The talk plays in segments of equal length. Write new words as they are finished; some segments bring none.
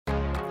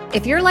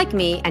If you're like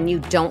me and you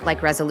don't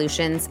like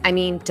resolutions, I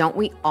mean, don't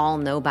we all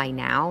know by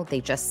now they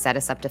just set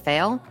us up to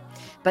fail?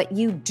 But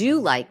you do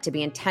like to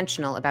be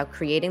intentional about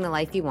creating the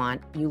life you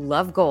want, you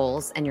love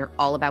goals, and you're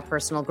all about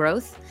personal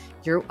growth,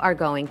 you are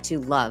going to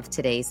love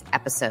today's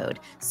episode.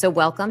 So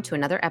welcome to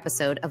another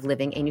episode of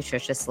Living a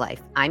Nutritious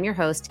Life. I'm your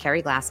host,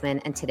 Carrie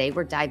Glassman, and today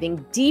we're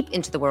diving deep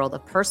into the world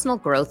of personal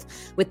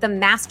growth with the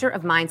master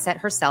of mindset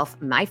herself,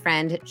 my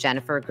friend,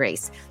 Jennifer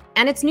Grace.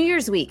 And it's New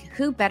Year's week.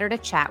 Who better to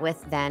chat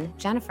with than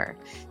Jennifer?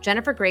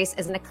 Jennifer Grace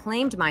is an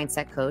acclaimed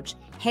mindset coach,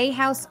 Hay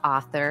House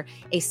author,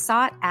 a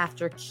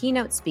sought-after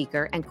keynote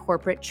speaker, and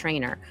corporate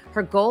trainer.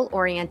 Her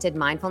goal-oriented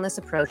mindfulness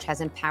approach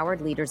has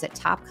empowered leaders at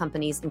top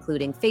companies,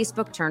 including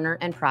Facebook, Turner,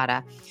 and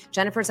Prada.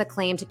 Jennifer's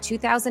acclaimed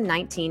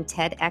 2019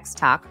 TEDx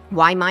talk,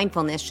 Why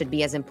Mindfulness Should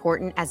Be as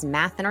Important as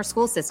Math in Our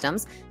School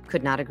Systems,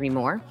 could not agree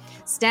more,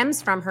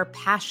 stems from her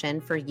passion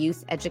for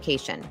youth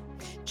education.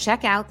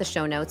 Check out the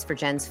show notes for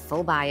Jen's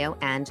full bio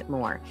and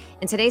more.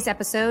 In today's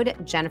episode,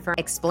 Jennifer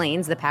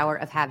explains the power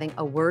of having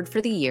a word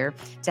for the year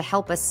to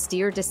help us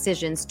steer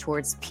decisions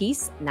towards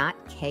peace, not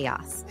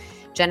chaos.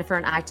 Jennifer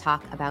and I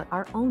talk about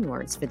our own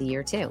words for the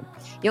year too.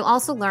 You'll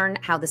also learn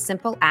how the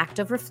simple act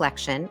of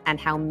reflection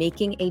and how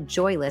making a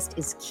joy list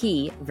is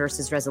key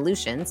versus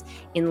resolutions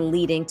in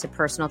leading to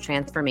personal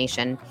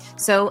transformation.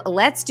 So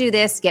let's do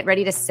this. Get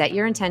ready to set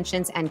your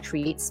intentions and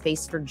create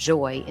space for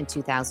joy in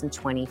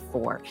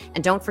 2024.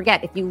 And don't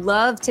forget, if you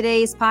love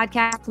today's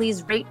podcast,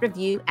 please rate,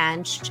 review,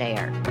 and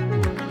share.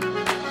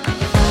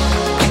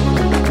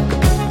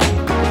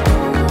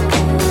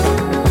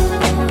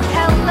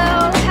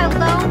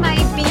 Hello, my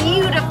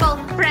beautiful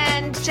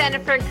friend,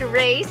 Jennifer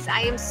Grace.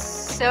 I am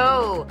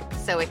so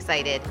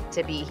excited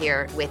to be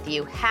here with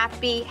you.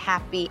 Happy,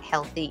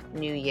 healthy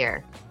New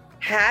Year.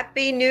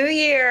 Happy New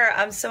Year.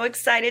 I'm so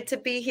excited to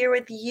be here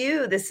with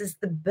you. This is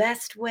the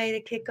best way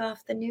to kick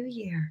off the new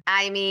year.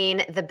 I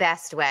mean, the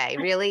best way,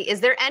 really.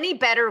 Is there any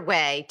better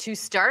way to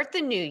start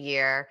the new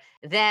year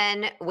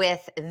than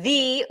with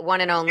the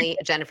one and only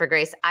Jennifer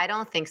Grace? I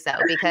don't think so,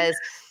 because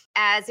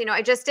as you know,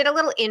 I just did a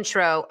little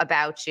intro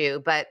about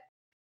you, but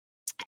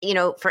you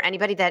know, for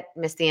anybody that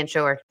missed the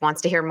intro or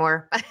wants to hear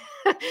more,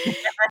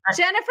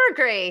 Jennifer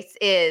Grace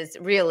is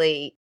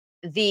really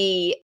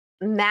the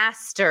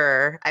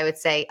master, I would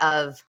say,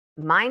 of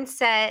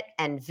mindset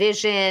and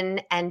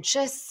vision and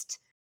just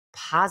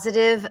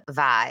positive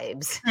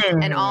vibes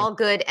and all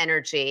good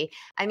energy.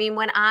 I mean,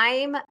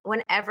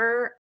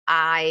 whenever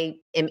I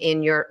am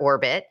in your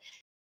orbit,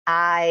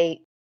 I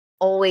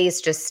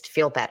always just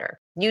feel better.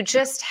 You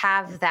just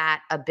have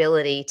that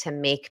ability to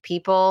make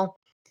people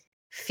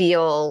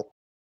feel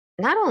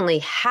not only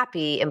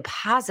happy and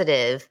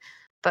positive,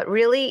 but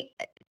really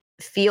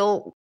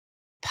feel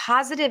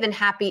positive and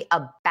happy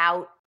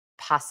about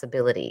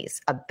possibilities,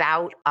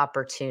 about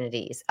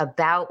opportunities,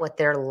 about what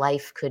their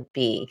life could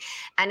be.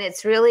 And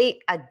it's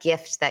really a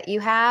gift that you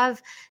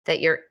have,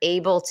 that you're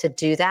able to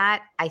do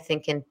that, I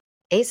think, in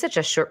such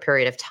a short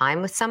period of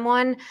time with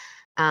someone,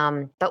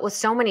 but with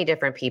so many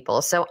different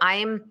people. So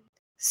I'm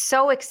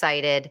so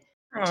excited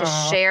to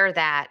share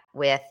that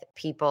with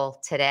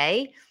people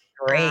today.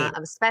 Great.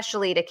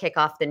 Especially to kick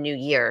off the new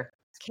year.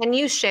 Can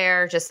you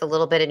share just a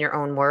little bit in your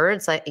own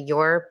words, like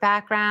your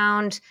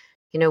background,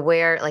 you know,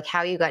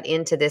 how you got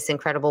into this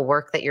incredible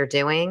work that you're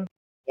doing?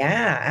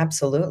 Yeah,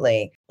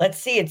 absolutely. Let's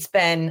see. It's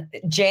been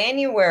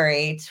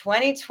January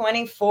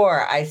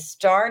 2024. I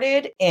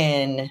started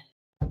in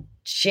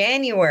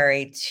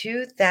January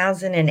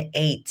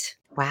 2008.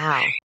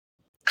 Wow.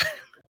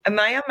 Am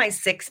I on my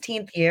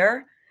 16th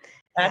year?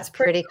 That's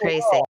pretty cool.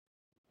 crazy.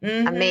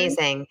 Mm-hmm.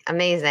 Amazing.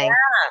 Yeah.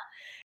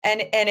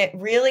 And it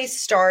really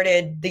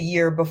started the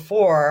year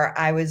before.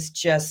 I was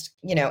just,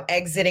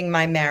 exiting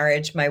my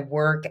marriage, my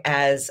work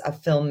as a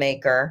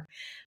filmmaker,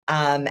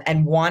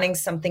 and wanting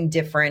something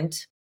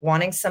different,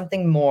 wanting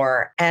something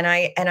more. And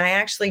I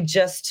actually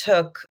just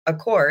took a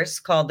course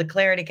called the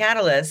Clarity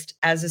Catalyst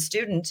as a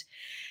student,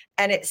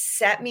 and it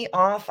set me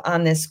off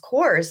on this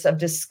course of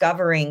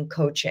discovering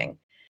coaching.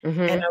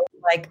 Mm-hmm. And I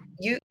was like,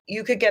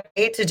 you could get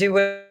paid to do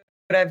what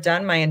I've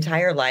done my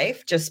entire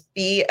life, just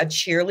be a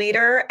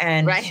cheerleader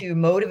and to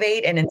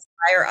motivate and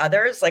inspire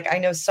others. Like, I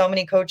know so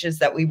many coaches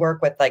that we work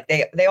with, like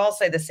they all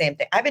say the same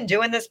thing. I've been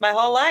doing this my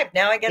whole life.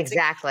 Now I get to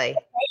get paid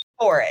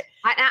for it.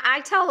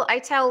 I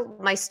tell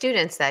my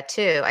students that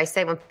too. I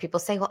say, when people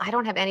say, well, I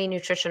don't have any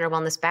nutrition or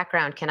wellness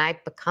background, can I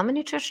become a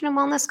nutrition and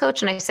wellness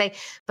coach? And I say,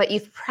 but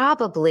you've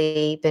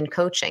probably been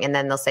coaching. And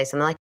then they'll say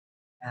something like,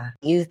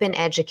 you've been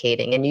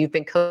educating and you've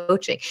been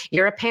coaching.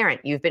 You're a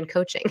parent. You've been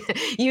coaching.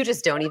 You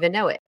just don't even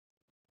know it.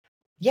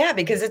 Yeah,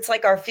 because it's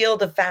like our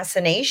field of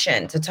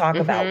fascination to talk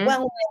about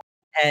wellness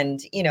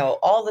and,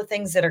 all the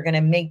things that are going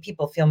to make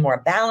people feel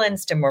more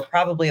balanced. And we're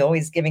probably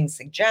always giving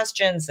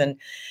suggestions. And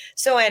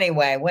so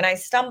anyway, when I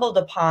stumbled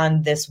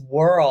upon this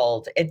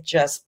world, it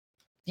just,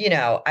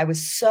 I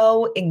was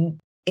so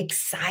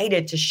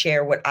excited to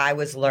share what I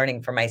was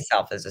learning for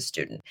myself as a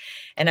student.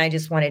 And I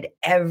just wanted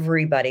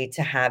everybody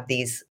to have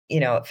these,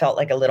 it felt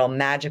like a little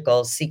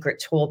magical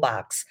secret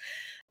toolbox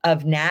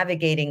of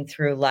navigating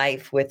through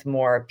life with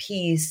more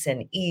peace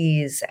and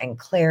ease and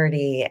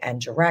clarity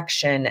and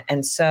direction.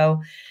 And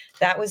so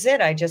that was it.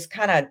 I just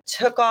kind of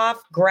took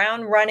off,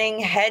 ground running,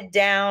 head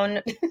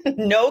down,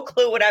 no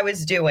clue what I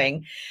was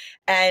doing,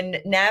 and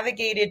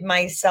navigated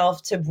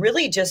myself to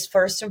really just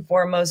first and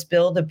foremost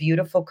build a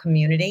beautiful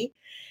community,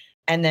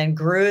 and then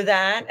grew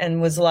that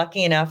and was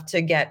lucky enough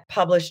to get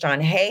published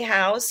on Hay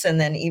House, and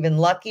then even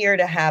luckier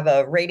to have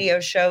a radio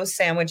show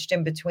sandwiched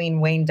in between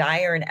Wayne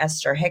Dyer and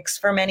Esther Hicks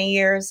for many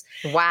years.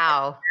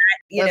 Wow.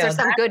 Those are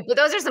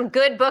some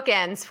good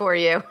bookends for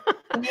you.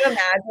 Can you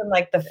imagine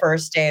like the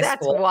first day of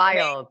school? That's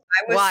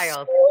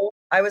wild.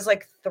 I was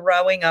like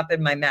throwing up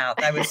in my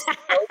mouth. I was so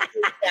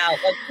freaked out.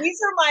 Like, these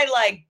are my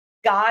like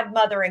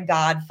godmother and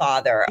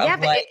godfather. Yeah,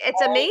 but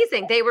it's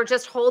amazing. They were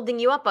just holding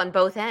you up on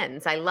both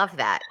ends. I love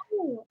that.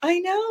 I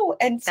know.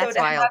 And so that's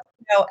wild.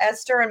 Have,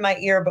 Esther in my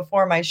ear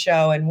before my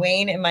show and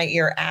Wayne in my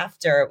ear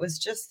after, it was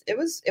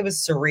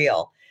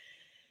surreal.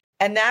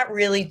 And that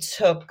really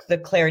took the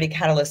Clarity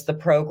Catalyst, the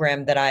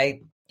program that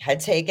I had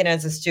taken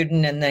as a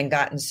student and then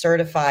gotten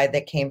certified,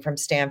 that came from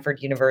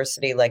Stanford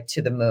University, like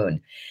to the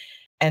moon.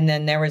 And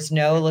then there was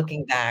no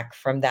looking back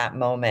from that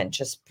moment,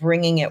 just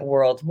bringing it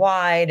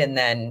worldwide. And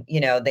then,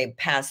 they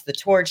passed the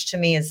torch to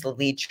me as the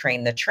lead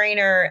train the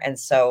trainer. And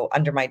so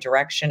under my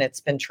direction,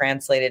 it's been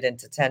translated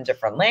into 10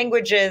 different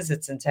languages.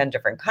 It's in 10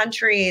 different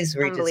countries.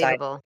 We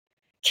designed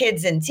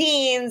kids and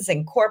teens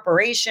and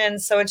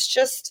corporations. So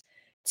it's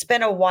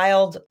been a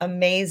wild,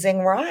 amazing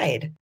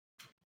ride.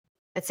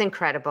 It's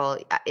incredible.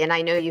 And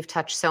I know you've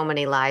touched so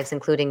many lives,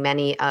 including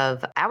many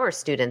of our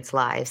students'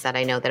 lives that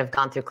I know that have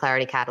gone through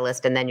Clarity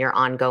Catalyst, and then your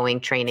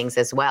ongoing trainings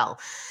as well.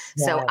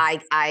 Yes. So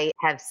I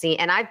have seen,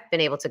 and I've been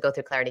able to go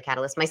through Clarity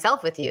Catalyst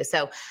myself with you.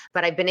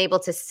 But I've been able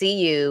to see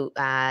you,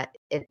 and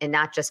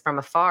not just from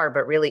afar,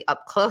 but really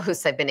up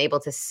close. I've been able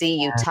to see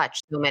you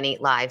touch so many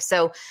lives.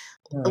 So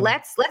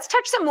let's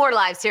touch some more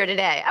lives here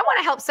today. I want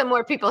to help some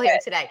more people here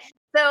today.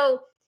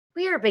 So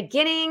we are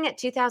beginning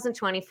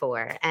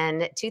 2024,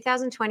 and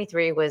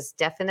 2023 was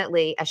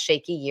definitely a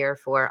shaky year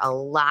for a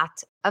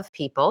lot of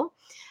people.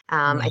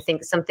 I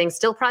think some things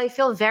still probably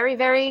feel very,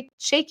 very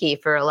shaky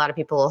for a lot of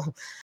people.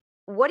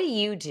 What do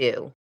you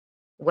do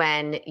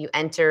when you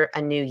enter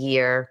a new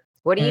year?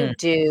 What do you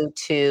do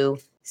to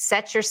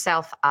set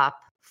yourself up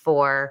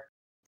for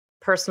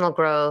personal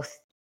growth,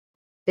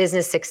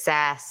 business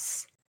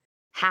success,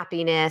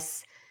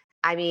 happiness?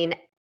 I mean,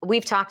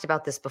 we've talked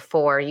about this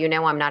before.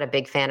 I'm not a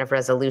big fan of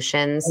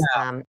resolutions.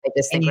 I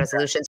just think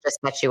resolutions just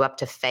set you up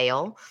to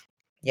fail.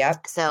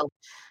 Yep. So,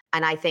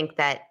 and I think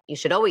that you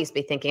should always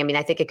be thinking,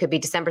 I think it could be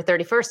December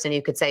 31st and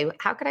you could say,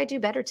 how could I do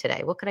better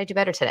today? What could I do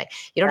better today?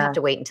 You don't have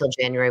to wait until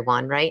January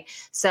 1, right?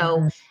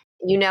 So,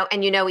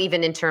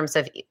 even in terms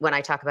of when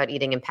I talk about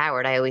eating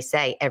empowered, I always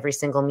say every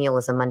single meal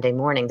is a Monday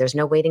morning. There's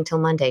no waiting till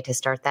Monday to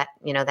start that,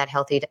 that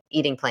healthy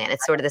eating plan.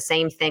 It's sort of the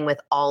same thing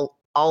with all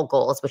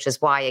goals, which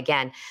is why,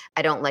 again,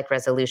 I don't like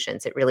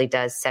resolutions. It really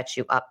does set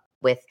you up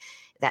with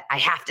that. I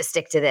have to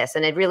stick to this.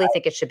 And I really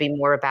think it should be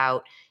more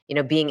about,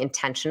 being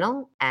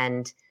intentional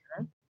and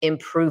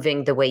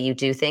improving the way you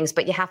do things,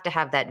 but you have to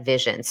have that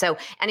vision. So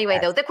anyway,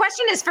 though, the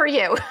question is for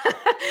you.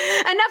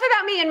 Enough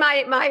about me and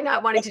my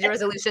not wanting to do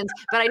resolutions,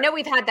 but I know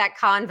we've had that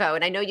convo,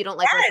 and I know you don't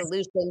like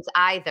resolutions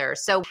either.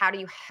 So how do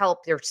you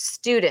help your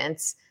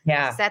students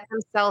set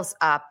themselves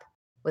up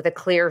with a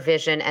clear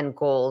vision and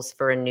goals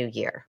for a new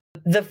year?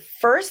 The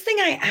first thing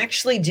I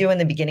actually do in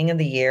the beginning of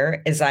the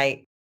year is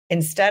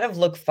instead of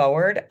look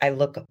forward, I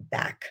look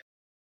back.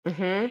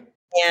 Mm-hmm.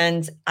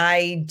 And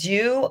I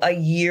do a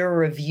year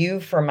review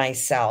for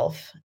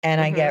myself,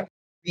 and I get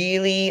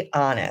really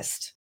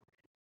honest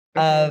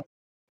of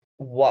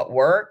what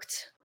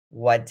worked,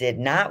 what did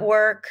not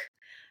work,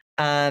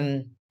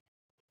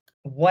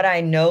 what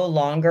I no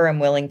longer am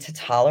willing to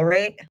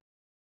tolerate.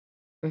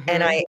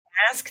 And I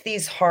ask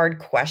these hard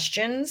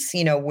questions,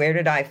 where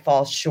did I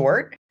fall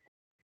short?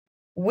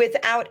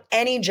 Without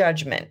any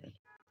judgment.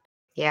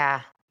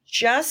 Yeah.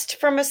 Just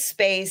from a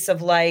space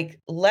of like,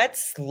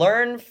 let's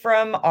learn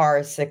from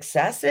our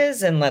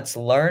successes and let's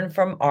learn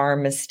from our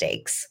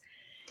mistakes.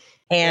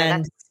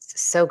 And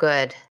that's so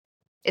good.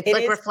 It's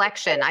like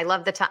reflection. I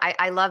love the time.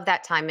 I love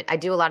that time. I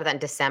do a lot of that in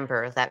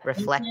December, that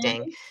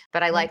reflecting,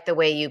 but I like the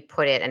way you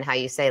put it and how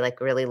you say,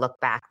 like, really look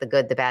back, the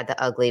good, the bad,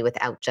 the ugly,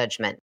 without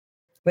judgment.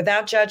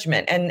 Without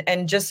judgment.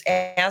 And just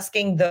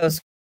asking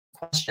those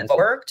questions. What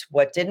worked?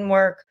 What didn't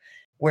work?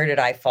 Where did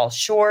I fall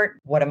short?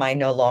 What am I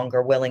no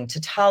longer willing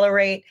to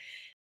tolerate?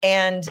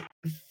 And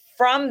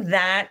from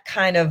that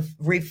kind of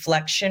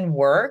reflection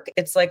work,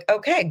 it's like,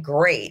 okay,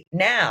 great.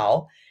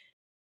 Now,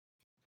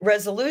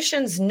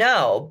 resolutions,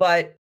 no,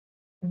 but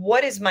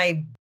what is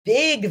my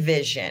big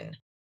vision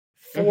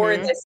for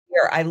this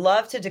year? I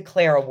love to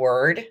declare a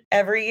word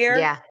every year.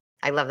 Yeah,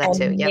 I love that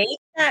too. Yep. Make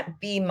that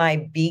be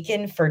my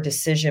beacon for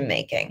decision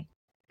making.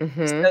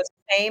 So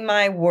say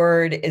my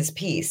word is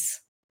peace.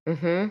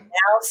 Now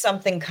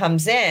something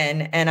comes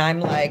in and I'm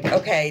like,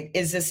 okay,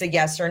 is this a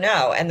yes or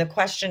no? And the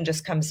question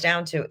just comes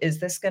down to, is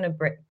this going to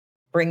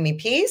bring me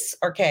peace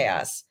or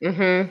chaos?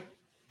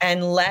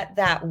 and let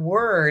that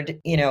word,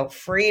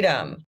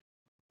 freedom,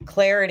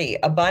 clarity,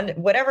 abundant,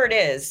 whatever it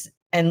is,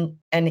 and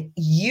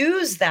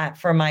use that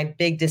for my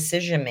big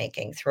decision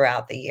making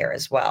throughout the year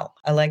as well.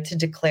 I like to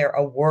declare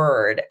a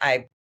word.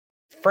 I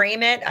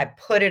frame it, I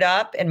put it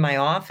up in my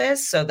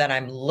office so that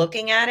I'm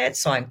looking at it,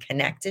 so I'm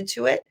connected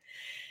to it.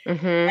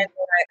 Mm-hmm. And then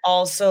I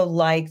also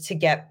like to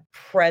get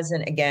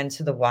present again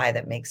to the why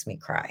that makes me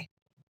cry.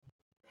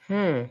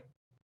 Okay.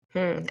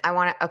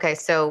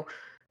 So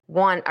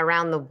one,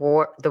 around the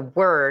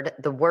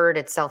word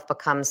itself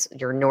becomes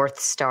your North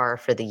Star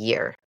for the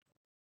year.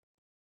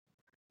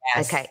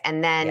 Yes. Okay.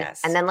 And then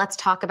Yes. let's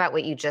talk about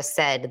what you just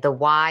said, the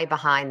why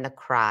behind the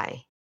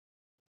cry.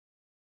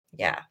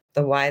 Yeah.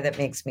 The why that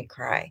makes me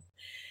cry.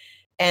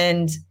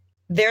 And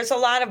there's a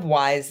lot of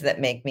whys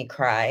that make me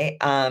cry.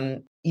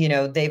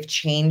 They've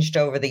changed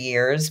over the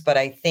years, but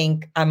I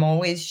think I'm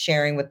always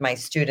sharing with my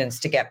students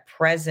to get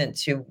present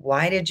to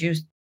why did you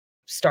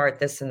start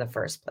this in the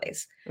first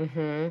place?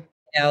 Mm-hmm.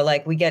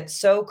 Like we get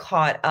so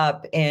caught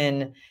up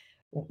in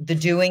the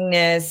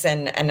doingness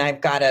and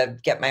I've got to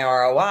get my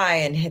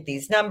ROI and hit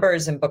these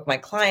numbers and book my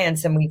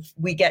clients. And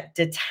we get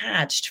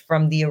detached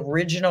from the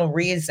original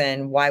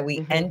reason why we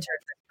Mm-hmm. entered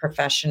the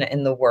profession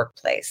in the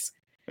workplace.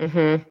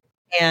 Mm-hmm.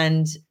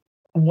 And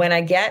when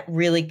I get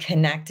really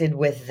connected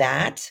with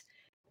that,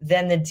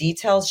 then the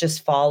details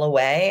just fall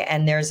away.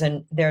 And there's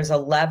a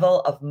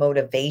level of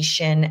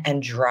motivation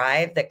and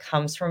drive that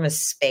comes from a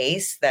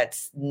space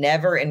that's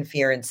never in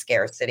fear and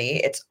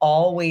scarcity. It's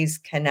always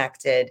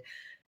connected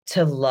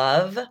to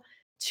love,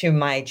 to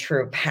my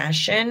true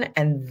passion.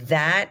 And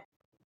that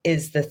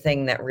is the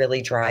thing that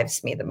really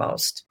drives me the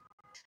most.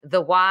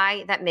 The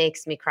why that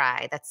makes me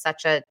cry. That's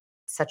such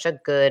a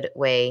good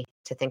way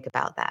to think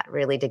about that,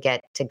 really,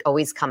 to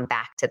always come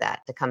back to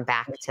that, to come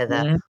back to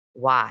the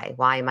why.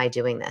 Why am I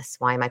doing this?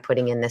 Why am I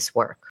putting in this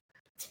work?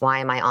 Why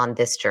am I on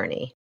this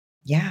journey?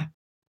 Yeah.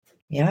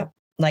 Yep.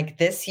 Like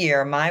this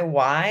year, my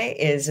why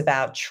is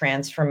about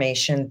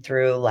transformation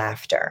through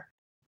laughter.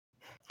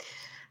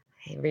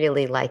 I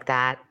really like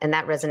that. And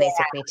that resonates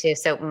with me too.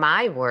 So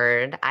my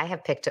word, I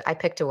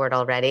picked a word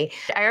already.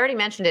 I already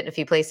mentioned it in a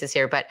few places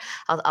here, but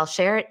I'll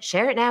share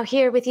it now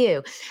here with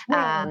you.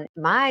 Yeah.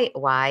 My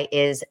why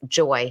is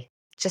joy.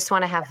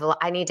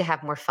 I need to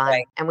have more fun.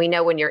 Right. And we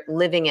know when you're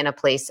living in a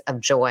place of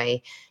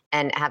joy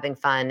and having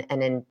fun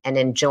and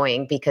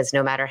enjoying, because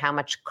no matter how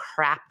much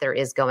crap there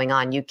is going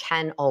on, you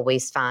can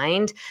always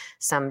find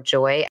some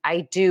joy.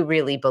 I do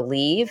really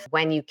believe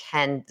when you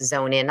can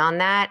zone in on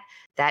that,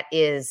 that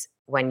is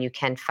when you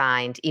can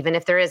find, even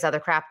if there is other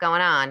crap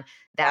going on,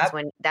 that's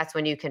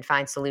when you can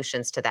find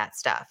solutions to that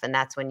stuff. And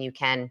that's when you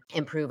can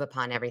improve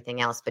upon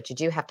everything else. But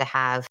you got to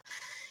have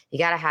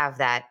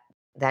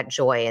that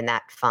joy and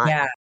that fun.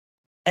 Yeah.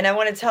 And I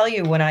want to tell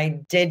you, when I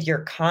did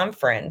your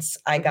conference,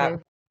 I got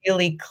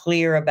really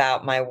clear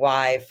about my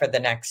why for the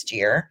next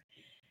year.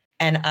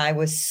 And I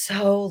was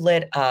so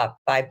lit up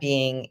by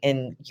being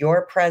in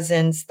your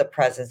presence, the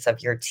presence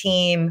of your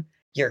team,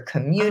 your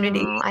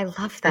community. Oh, I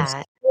love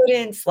that.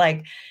 Students,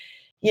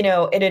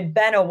 it had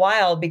been a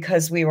while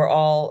because we were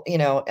all,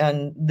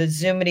 on the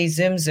Zoomity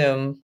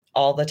Zoom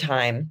all the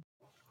time,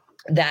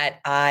 that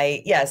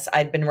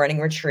I'd been running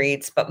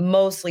retreats, but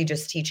mostly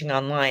just teaching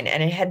online.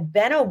 And it had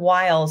been a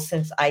while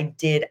since I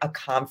did a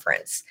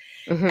conference.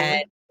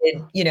 And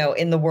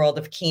in the world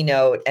of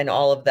Keynote and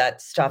all of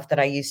that stuff that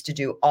I used to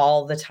do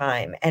all the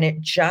time. And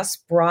it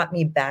just brought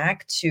me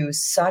back to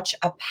such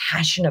a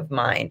passion of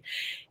mine,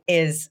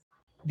 is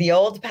the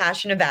old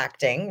passion of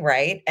acting,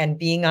 right? And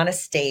being on a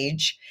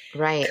stage,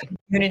 right?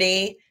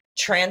 Community,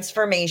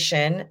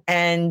 transformation.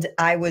 And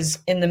I was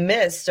in the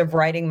midst of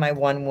writing my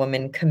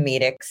one-woman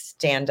comedic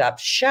stand-up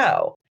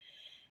show.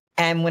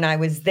 And when I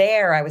was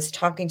there, I was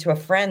talking to a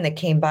friend that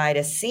came by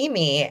to see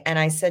me. And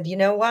I said, you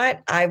know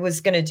what? I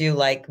was going to do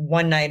like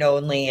one night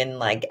only in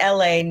like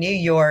LA, New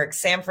York,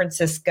 San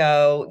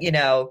Francisco,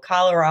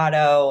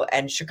 Colorado,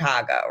 and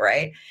Chicago,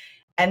 right?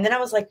 And then I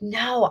was like,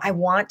 no, I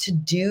want to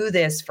do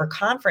this for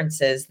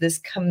conferences, this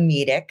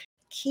comedic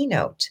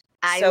keynote.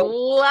 I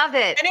love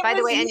it. By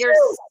the way, and you're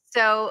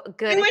so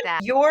good at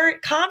that. Your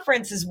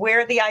conference is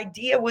where the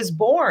idea was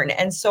born.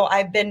 And so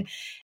I've been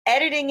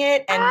editing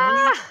it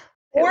and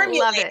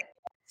formulating it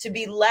to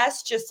be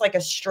less just like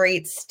a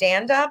straight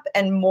stand-up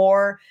and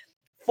more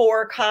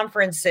for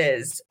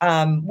conferences,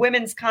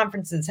 women's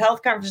conferences,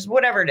 health conferences,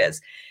 whatever it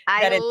is.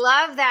 I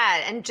love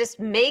that. And just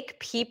make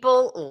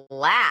people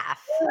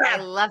laugh. Yeah. I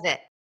love it.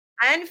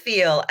 And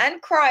feel and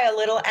cry a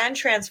little and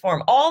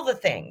transform, all the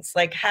things,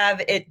 like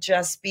have it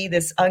just be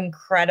this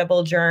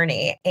incredible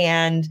journey.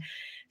 And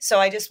so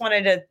I just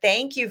wanted to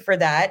thank you for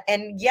that.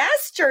 And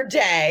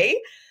yesterday,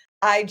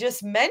 I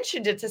just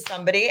mentioned it to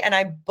somebody and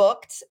I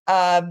booked,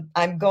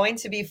 I'm going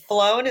to be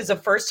flown, is the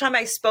first time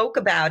I spoke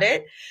about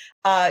it,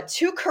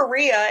 to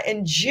Korea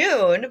in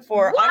June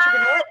for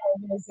Entrepreneur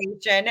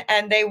Organization.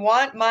 And they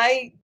want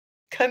my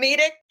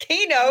comedic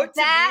keynote.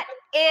 That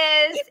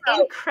is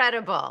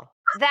incredible.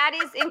 That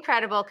is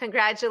incredible.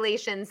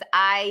 Congratulations.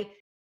 I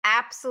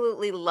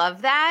absolutely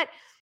love that.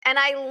 And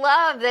I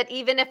love that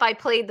even if I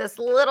played this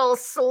little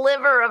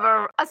sliver of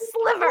a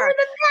sliver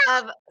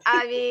of,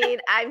 I mean,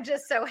 I'm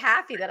just so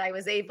happy that I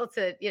was able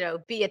to,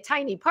 be a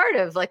tiny part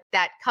of like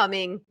that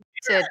coming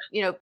to,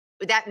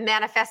 that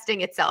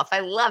manifesting itself. I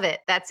love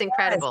it. That's Yes.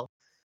 incredible.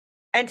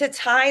 And to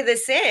tie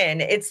this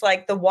in, it's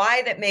like the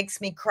why that makes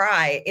me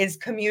cry is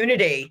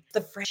community. The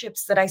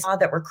friendships that I saw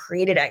that were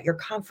created at your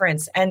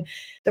conference and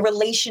the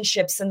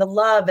relationships and the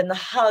love and the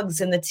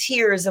hugs and the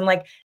tears. And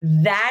like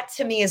that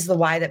to me is the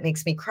why that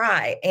makes me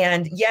cry.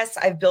 And yes,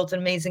 I've built an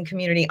amazing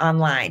community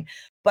online,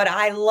 but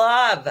I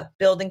love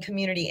building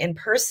community in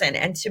person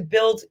and to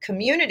build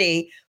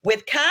community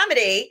with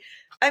comedy.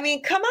 I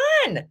mean, come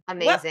on.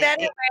 Amazing. What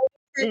better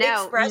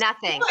No,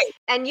 nothing.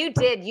 And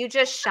you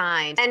just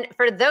shined. And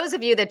for those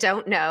of you that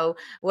don't know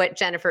what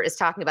Jennifer is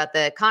talking about,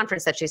 the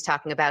conference that she's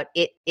talking about,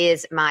 it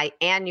is my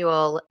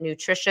annual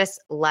Nutritious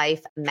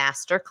Life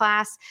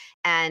Masterclass.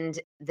 And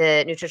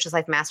the Nutritious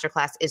Life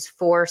Masterclass is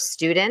for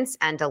students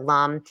and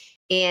alum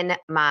in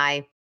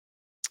my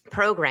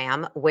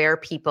program where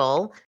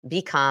people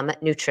become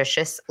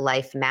Nutritious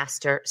Life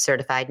Master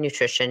Certified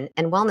Nutrition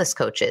and Wellness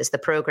Coaches. The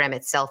program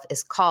itself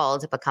is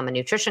called Become a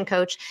Nutrition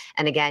Coach.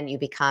 And again, you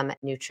become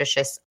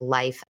Nutritious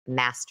Life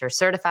Master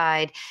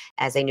Certified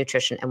as a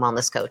nutrition and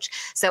wellness coach.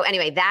 So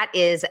anyway, that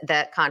is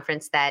the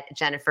conference that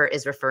Jennifer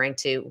is referring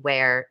to,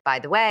 where, by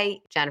the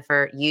way,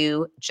 Jennifer,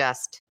 you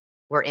just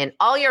were in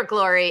all your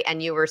glory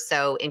and you were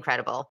so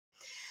incredible.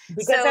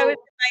 Because I was in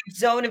my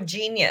zone of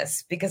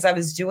genius, because I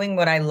was doing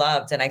what I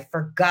loved and I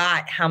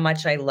forgot how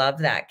much I love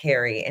that,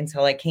 Carrie,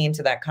 until I came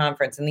to that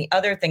conference. And the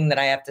other thing that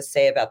I have to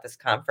say about this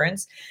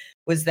conference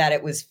was that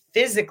it was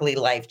physically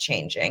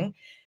life-changing.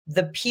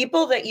 The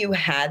people that you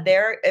had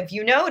there, if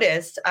you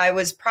noticed, I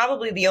was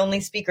probably the only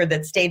speaker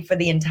that stayed for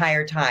the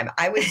entire time.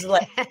 I was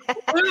like,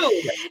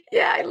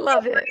 yeah, I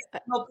love it.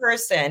 Single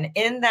person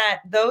in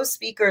that those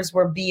speakers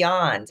were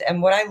beyond.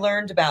 And what I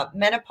learned about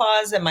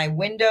menopause and my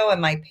window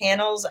and my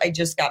panels, I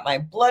just got my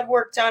blood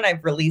work done.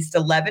 I've released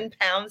 11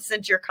 pounds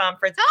since your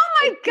conference. Oh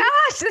my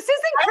gosh, this is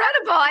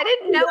incredible. I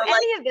didn't know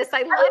any of this.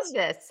 I love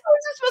this. I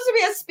was just supposed to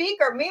be a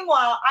speaker.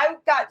 Meanwhile, I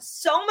got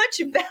so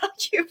much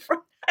value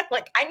from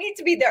like I need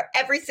to be there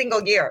every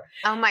single year.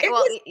 Oh my!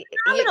 Well,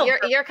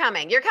 you're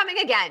coming. You're coming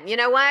again. You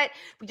know what?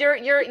 You're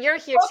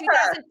here.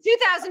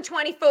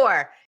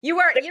 2024. You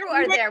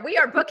are there. We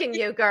are booking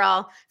you,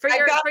 girl, for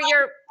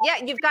your.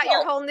 Yeah, you've got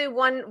your whole new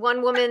one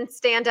woman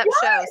stand up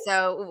show.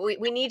 So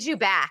we need you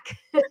back.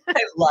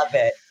 I love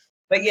it.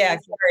 But yeah,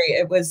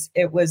 Carrie,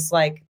 it was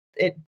like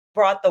it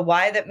brought the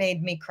why that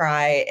made me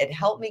cry. It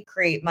helped me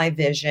create my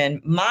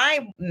vision.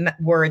 My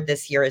word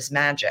this year is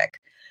magic.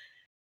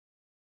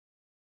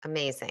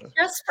 Amazing.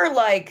 Just for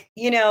like,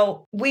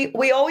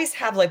 we always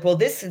have like, well,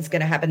 this is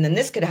going to happen, then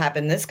this could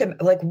happen. This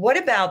could like, what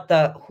about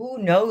the, who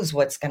knows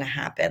what's going to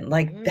happen?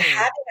 Like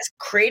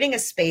creating a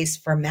space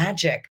for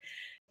magic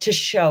to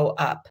show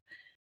up.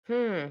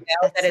 That's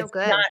that it's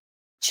not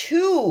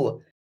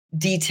too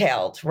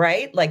detailed,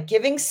 right? Like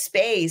giving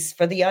space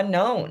for the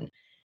unknown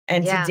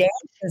and to dance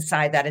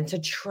inside that and to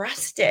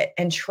trust it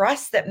and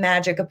trust that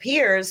magic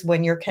appears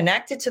when you're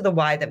connected to the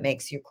why that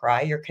makes you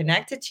cry. You're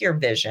connected to your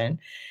vision.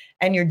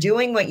 And you're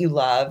doing what you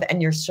love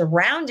and you're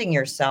surrounding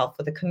yourself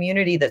with a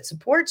community that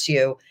supports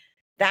you.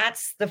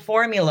 That's the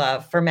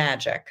formula for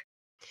magic.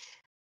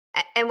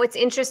 And what's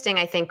interesting,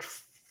 I think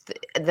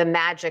the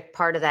magic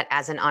part of that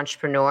as an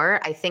entrepreneur,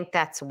 I think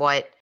that's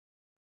what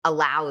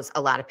allows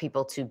a lot of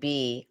people to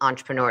be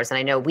entrepreneurs. And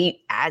I know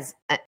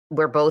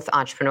we're both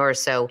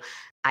entrepreneurs. So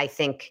I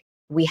think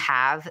we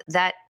have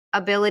that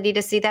ability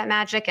to see that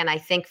magic. And I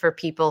think for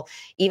people,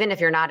 even if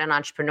you're not an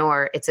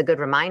entrepreneur, it's a good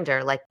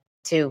reminder, like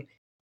to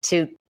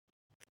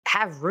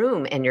have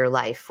room in your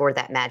life for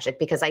that magic,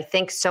 because I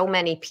think so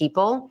many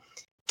people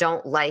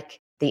don't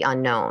like the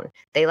unknown.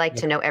 They like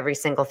to know every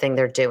single thing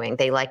they're doing.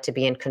 They like to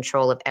be in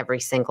control of every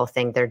single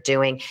thing they're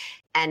doing.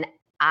 And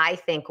I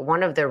think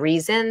one of the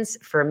reasons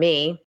for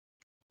me,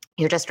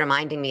 you're just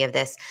reminding me of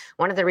this,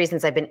 one of the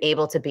reasons I've been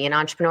able to be an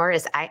entrepreneur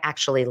is I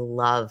actually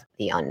love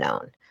the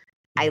unknown.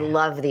 I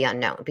love the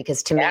unknown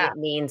because to me, it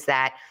means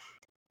that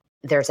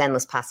there's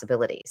endless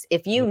possibilities.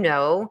 If you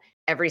know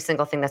every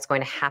single thing that's going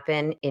to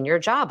happen in your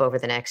job over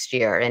the next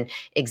year and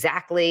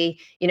exactly,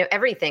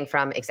 everything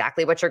from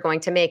exactly what you're going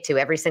to make to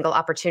every single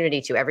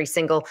opportunity, to every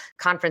single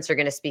conference you're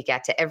going to speak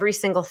at, to every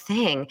single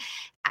thing.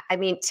 I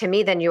mean, to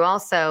me, then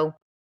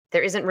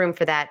there isn't room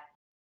for that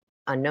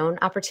unknown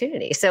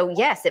opportunity. So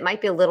yes, it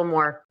might be a little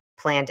more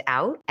planned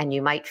out and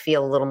you might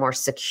feel a little more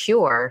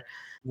secure,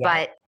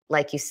 but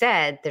like you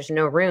said, there's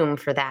no room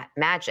for that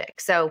magic.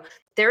 So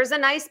there's a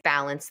nice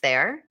balance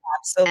there.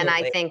 Absolutely. And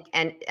I think,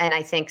 and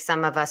I think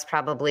some of us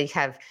probably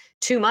have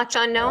too much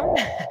unknown.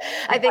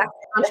 I think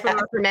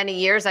entrepreneur for many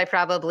years, I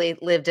probably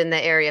lived in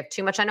the area of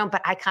too much unknown,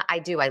 but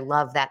I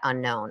love that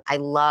unknown. I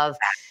love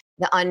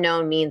the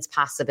unknown means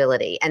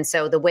possibility. And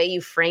so the way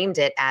you framed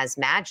it as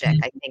magic,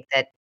 I think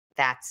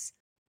that's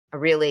a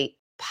really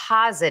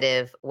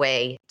positive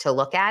way to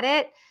look at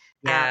it.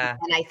 And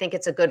I think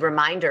it's a good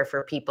reminder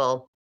for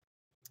people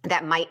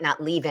that might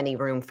not leave any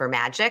room for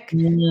magic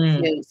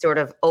Mm, to sort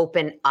of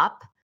open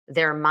up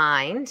their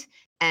mind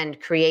and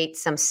create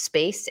some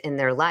space in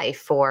their life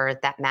for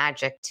that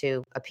magic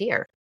to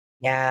appear.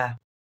 yeah.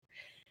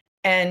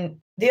 And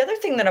the other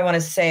thing that I want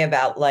to say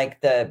about like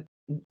the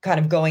kind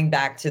of going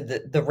back to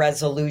the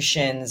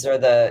resolutions or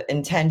the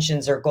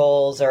intentions or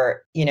goals,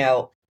 or,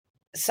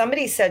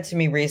 somebody said to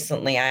me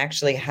recently, I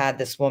actually had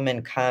this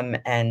woman come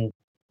and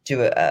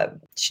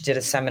she did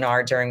a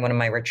seminar during one of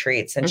my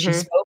retreats, and she Hmm.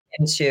 spoke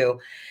into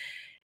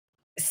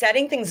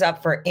setting things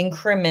up for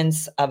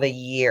increments of a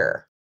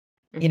year.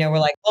 We're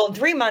like, well, in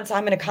 3 months,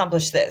 I'm going to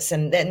accomplish this.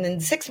 And then in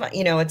 6 months,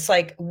 it's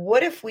like,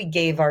 what if we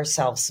gave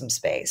ourselves some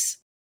space?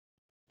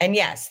 And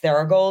yes, there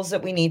are goals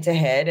that we need to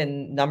hit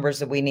and numbers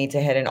that we need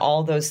to hit and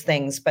all those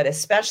things. But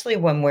especially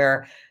when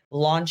we're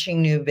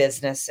launching new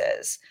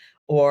businesses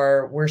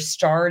or we're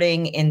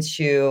starting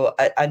into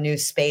a new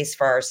space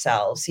for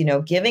ourselves,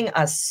 giving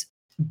us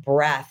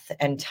breath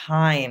and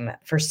time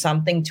for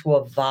something to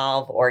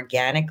evolve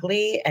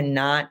organically and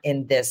not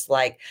in this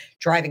like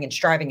driving and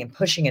striving and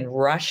pushing and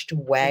rushed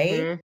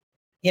way.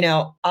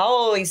 Hmm.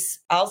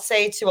 I'll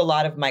say to a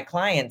lot of my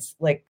clients,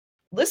 like,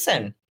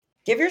 listen,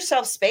 give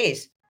yourself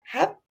space.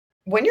 Have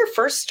When you're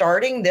first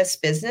starting this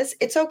business,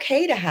 it's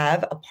okay to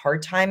have a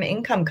part-time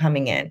income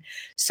coming in.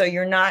 So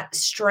you're not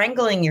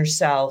strangling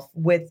yourself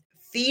with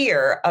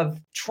fear of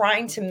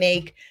trying to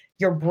make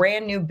your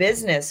brand new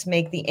business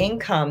make the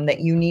income that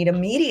you need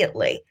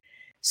immediately.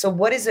 So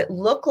what does it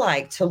look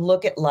like to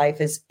look at life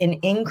as in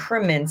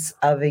increments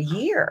of a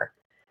year?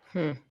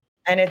 Hmm.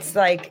 And it's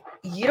like,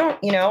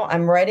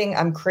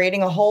 I'm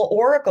creating a whole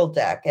Oracle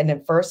deck. And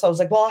at first I was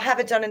like, well, I'll have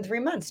it done in 3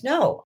 months.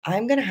 No,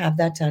 I'm going to have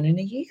that done in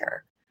a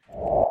year.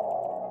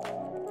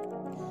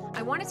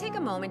 I want to take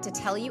a moment to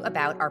tell you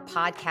about our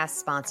podcast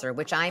sponsor,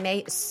 which I'm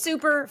a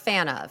super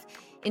fan of.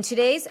 In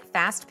today's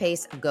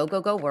fast-paced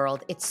go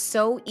world, it's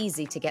so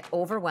easy to get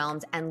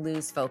overwhelmed and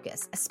lose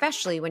focus,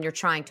 especially when you're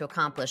trying to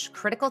accomplish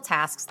critical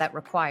tasks that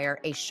require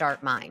a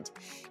sharp mind.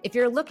 If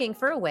you're looking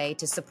for a way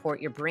to support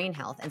your brain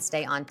health and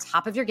stay on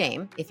top of your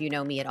game, if you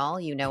know me at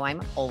all, you know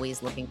I'm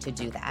always looking to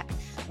do that.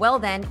 Well,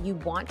 then you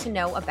want to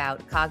know about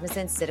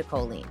Cognizin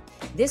Citicoline.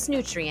 This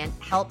nutrient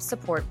helps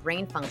support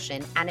brain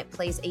function, and it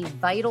plays a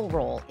vital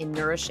role in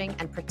nourishing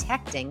and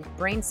protecting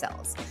brain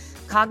cells.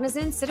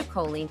 Cognizin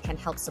Citicoline can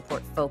help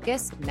support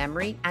focus,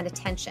 memory, and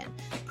attention,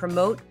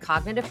 promote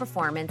cognitive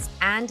performance,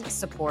 and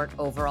support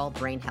overall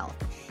brain health.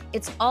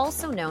 It's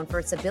also known for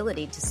its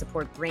ability to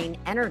support brain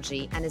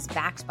energy and is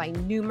backed by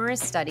numerous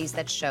studies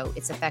that show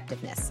its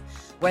effectiveness.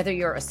 Whether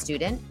you're a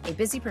student, a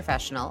busy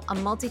professional, a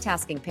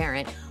multitasking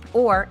parent,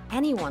 or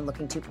anyone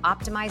looking to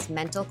optimize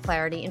mental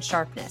clarity and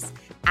sharpness,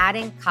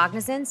 adding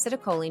Cognizin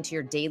Citicoline to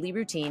your daily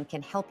routine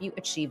can help you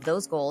achieve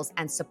those goals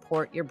and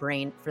support your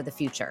brain for the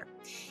future.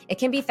 It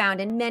can be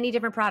found in many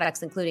different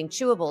products, including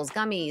chewables,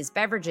 gummies,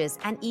 beverages,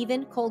 and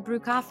even cold brew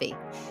coffee.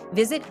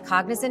 Visit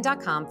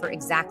Cognizin.com for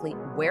exactly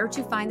where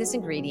to find this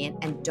ingredient,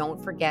 and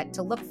don't forget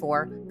to look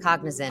for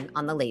Cognizin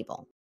on the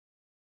label.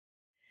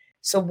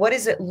 So what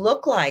does it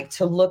look like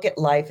to look at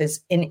life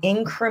as in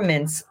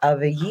increments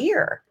of a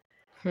year?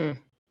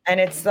 And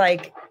it's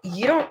like,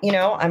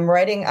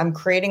 I'm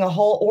creating a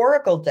whole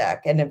Oracle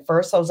deck. And at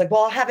first I was like,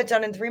 well, I'll have it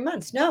done in 3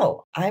 months.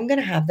 No, I'm going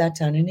to have that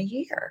done in a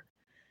year.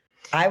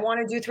 I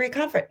want to do 3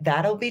 conference.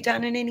 That'll be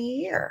done in a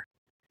year.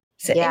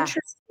 It's an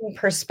interesting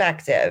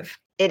perspective.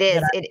 It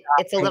is.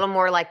 It's a little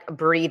more like a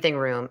breathing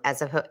room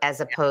as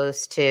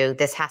opposed to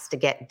this has to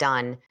get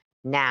done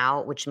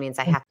now, which means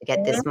I have to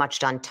get this much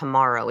done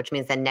tomorrow, which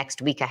means then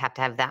next week I have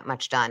to have that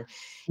much done.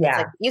 Yeah. It's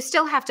like you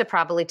still have to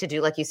probably to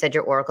do, like you said,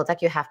 your Oracle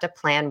deck, you have to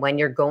plan when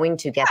you're going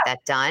to get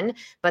that done,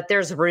 but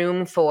there's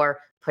room for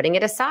putting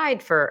it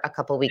aside for a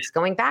couple of weeks,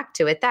 going back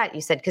to it that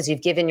you said, because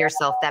you've given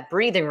yourself that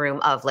breathing room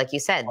of, like you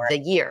said, the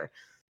year.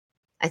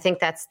 I think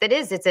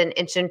it's an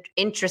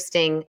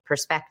interesting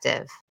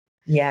perspective.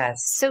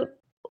 Yes. So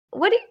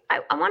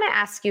I want to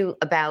ask you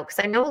about,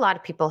 because I know a lot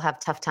of people have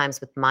tough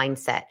times with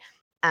mindset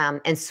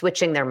and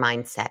switching their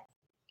mindset,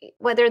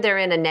 whether they're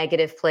in a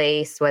negative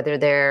place, whether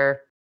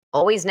they're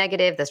always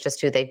negative, that's just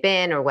who they've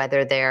been, or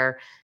whether they're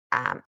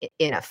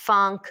in a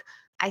funk.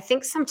 I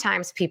think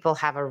sometimes people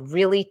have a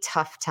really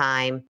tough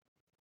time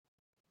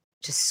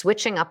just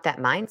switching up that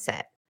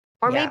mindset.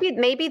 Or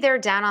maybe they're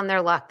down on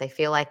their luck. They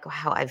feel like,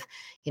 wow,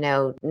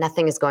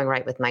 nothing is going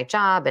right with my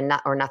job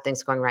or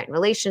nothing's going right in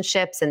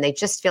relationships. And they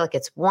just feel like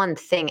it's one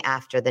thing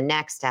after the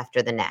next,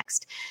 after the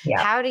next.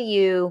 Yeah. How do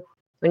you,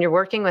 when you're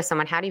working with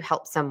someone, how do you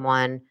help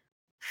someone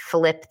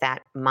flip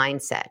that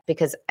mindset?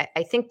 Because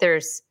I think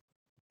there's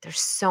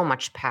so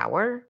much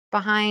power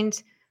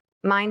behind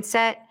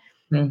mindset.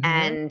 Mm-hmm.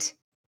 And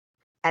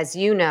as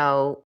you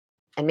know,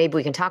 and maybe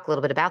we can talk a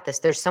little bit about this,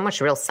 there's so much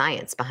real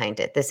science behind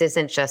it. This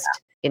isn't just,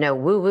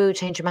 woo-woo,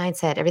 change your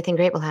mindset, everything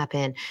great will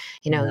happen,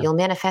 you'll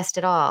manifest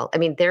it all. I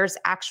mean, there's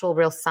actual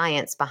real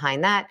science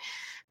behind that.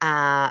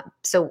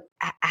 So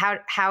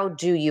how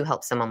do you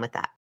help someone with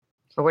that?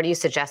 Or what do you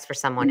suggest for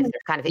someone if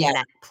they're kind of in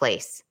that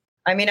place?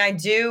 I mean, I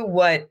do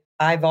what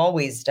I've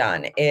always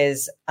done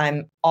is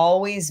I'm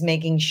always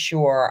making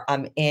sure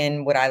I'm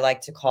in what I like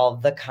to call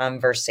the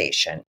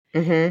conversation.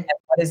 Mm-hmm. And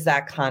what is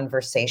that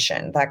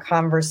conversation? That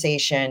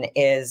conversation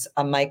is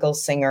a Michael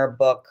Singer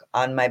book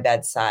on my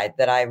bedside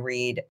that I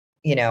read,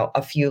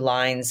 a few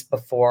lines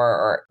before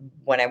or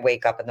when I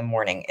wake up in the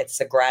morning. It's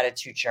a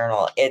gratitude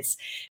journal. It's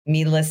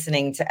me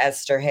listening to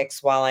Esther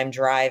Hicks while I'm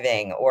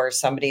driving, or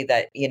somebody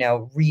that,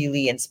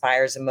 really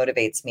inspires and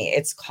motivates me.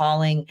 It's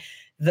calling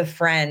the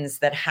friends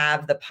that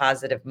have the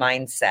positive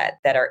mindset,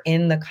 that are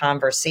in the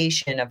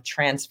conversation of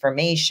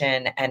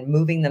transformation and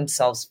moving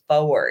themselves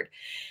forward.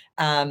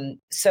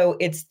 So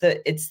it's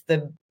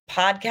the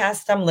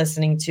podcast I'm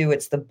listening to.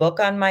 It's the book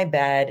on my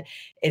bed.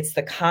 It's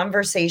the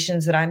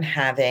conversations that I'm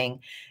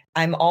having.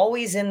 I'm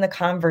always in the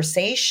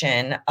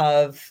conversation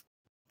of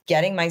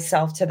getting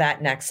myself to that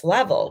next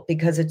level,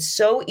 because it's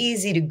so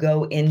easy to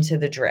go into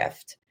the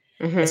drift,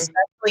 Mm-hmm.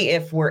 especially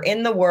if we're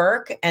in the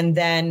work and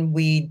then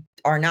we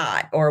are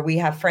not, or we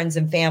have friends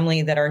and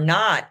family that are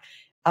not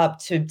up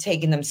to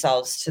taking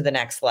themselves to the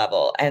next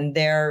level and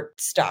they're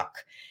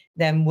stuck.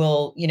 Then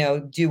we'll,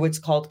 do what's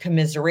called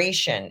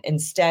commiseration.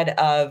 Instead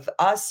of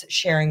us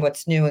sharing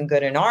what's new and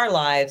good in our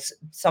lives,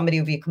 somebody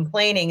will be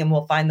complaining, and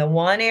we'll find the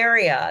one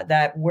area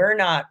that we're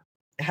not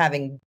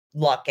having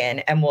luck in,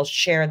 and we'll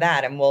share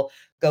that, and we'll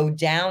go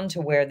down to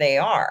where they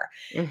are.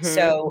 Mm-hmm.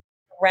 So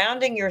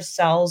surrounding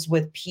yourselves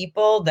with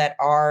people that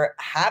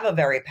have a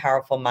very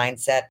powerful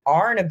mindset,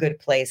 are in a good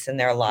place in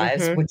their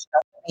lives, Mm-hmm. which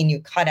doesn't mean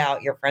you cut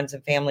out your friends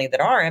and family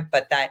that aren't,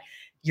 but that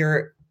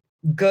you're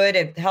good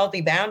and healthy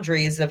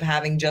boundaries of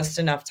having just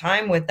enough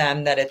time with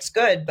them that it's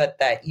good, but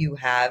that you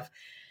have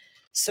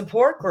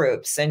support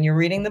groups and you're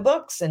reading the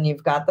books and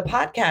you've got the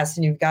podcast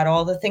and you've got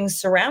all the things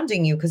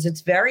surrounding you, because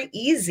it's very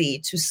easy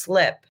to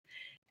slip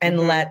and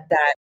Mm-hmm. let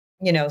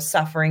that,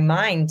 suffering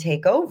mind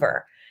take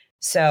over.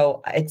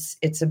 So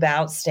it's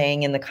about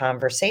staying in the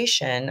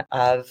conversation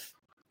of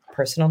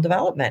personal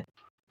development.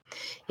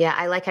 Yeah,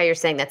 I like how you're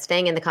saying that,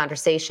 staying in the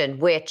conversation,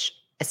 which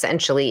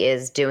essentially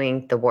is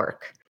doing the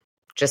work,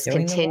 just Doing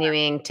the work.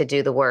 continuing to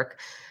do the work.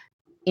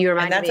 You And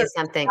reminded that's me of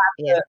something.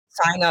 Yeah. to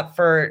sign up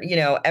for,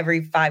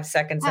 every 5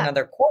 seconds Yeah.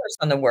 another course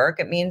on the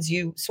work. It means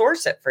you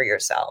source it for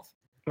yourself.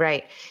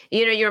 Right.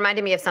 You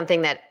reminded me of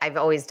something that I've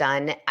always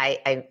done.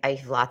 I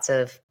have lots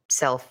of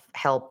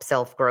self-help,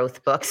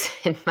 self-growth books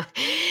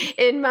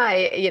in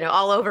my,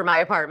 all over my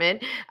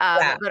apartment,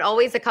 Yeah. but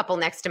always a couple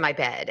next to my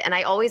bed. And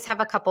I always have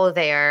a couple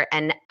there.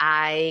 And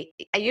I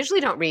usually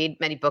don't read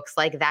many books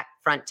like that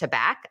front to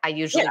back. I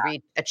usually Yeah.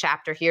 read a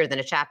chapter here, then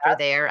a chapter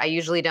there. I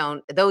usually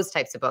don't, those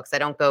types of books. I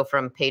don't go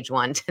from page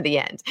 1 to the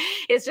end.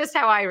 It's just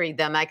how I read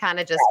them. I kind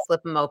of just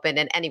flip them open.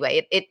 And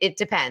anyway, it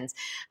depends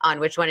on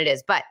which one it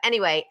is. But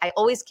anyway, I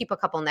always keep a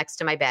couple next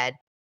to my bed.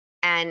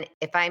 And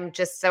if I'm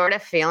just sort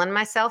of feeling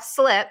myself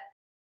slip,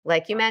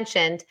 like you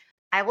mentioned,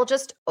 I will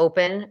just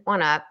open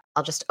one up.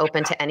 I'll just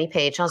open to any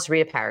page. I'll just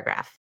read a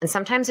paragraph. And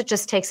sometimes it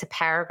just takes a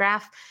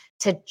paragraph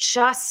to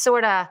just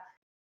sort of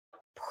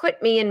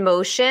put me in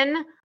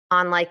motion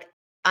on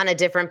a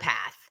different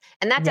path.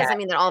 And that doesn't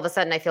mean that all of a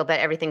sudden I feel that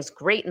everything's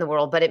great in the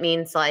world, but it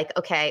means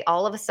okay,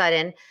 all of a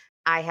sudden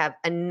I have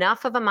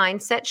enough of a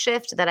mindset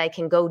shift that I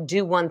can go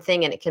do one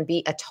thing, and it can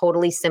be a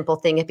totally simple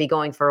thing. It could be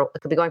going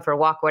for a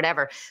walk,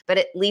 whatever, but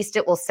at least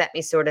it will set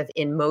me sort of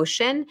in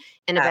motion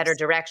in a better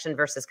direction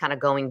versus kind of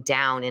going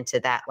down into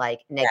that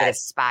negative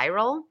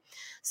spiral.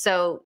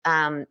 So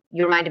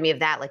you reminded me of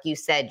that. Like you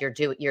said, you're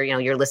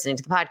listening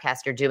to the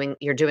podcast,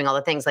 you're doing all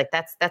the things.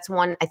 That's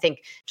one, I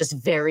think, just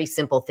very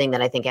simple thing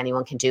that I think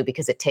anyone can do,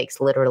 because it takes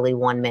literally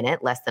 1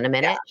 minute, less than a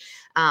minute.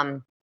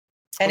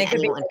 And it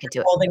could be anyone can do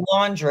it. Folding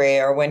laundry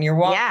or when you're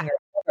walking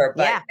or whatever.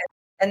 But,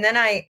 and then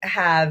I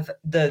have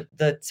the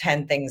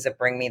 10 things that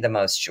bring me the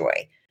most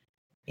joy.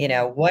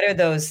 What are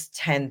those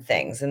 10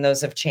 things? And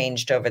those have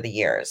changed over the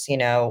years,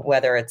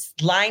 whether it's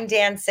line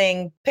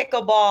dancing,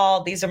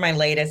 pickleball, these are my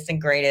latest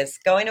and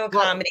greatest, going to a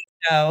comedy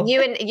show.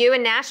 You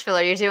in Nashville,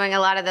 are you doing a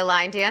lot of the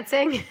line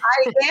dancing?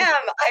 I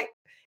am.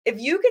 If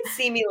you could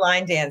see me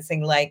line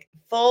dancing, like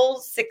full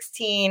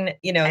 16,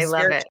 I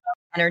love spiritual it.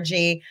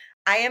 energy,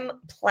 I am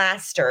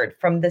plastered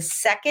from the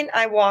second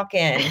I walk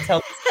in until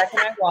the second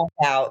I walk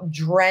out,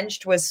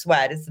 drenched with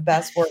sweat. It's the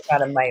best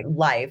workout of my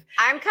life.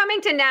 I'm coming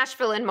to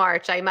Nashville in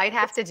March. I might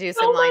have to do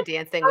some line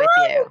dancing with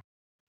you.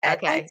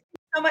 Okay.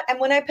 And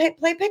when I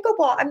play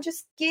pickleball, I'm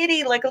just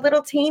giddy like a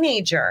little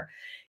teenager.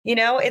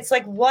 It's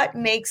like, what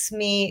makes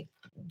me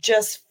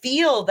just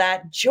feel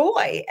that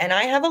joy? And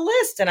I have a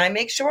list, and I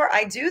make sure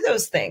I do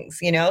those things,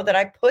 that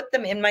I put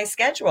them in my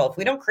schedule. If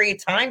we don't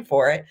create time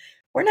for it,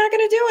 we're not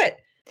going to do it.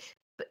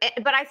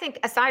 But I think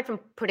aside from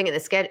putting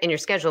it in your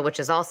schedule, which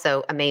is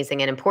also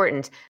amazing and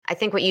important, I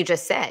think what you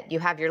just said, you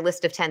have your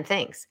list of 10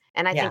 things.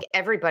 And I think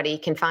everybody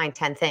can find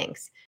 10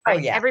 things, right? Oh,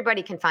 yeah.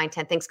 Everybody can find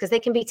 10 things, because they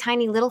can be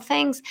tiny little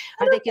things,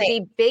 or they could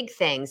be big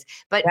things,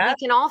 but we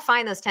can all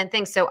find those 10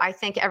 things. So I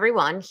think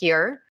everyone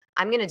here,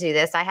 I'm going to do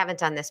this. I haven't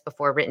done this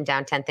before, written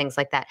down 10 things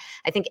like that.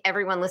 I think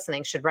everyone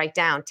listening should write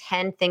down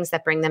 10 things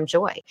that bring them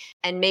joy,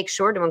 and make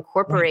sure to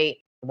incorporate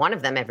one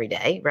of them every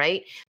day,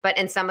 right? But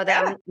in some of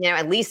them,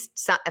 at least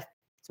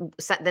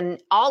then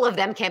all of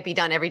them can't be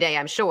done every day,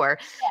 I'm sure,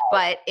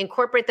 but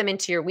incorporate them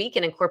into your week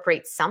and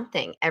incorporate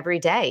something every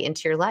day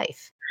into your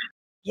life.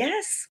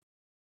 Yes.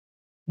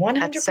 100%.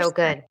 That's so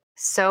good.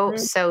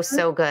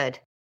 So good.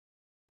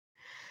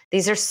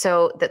 These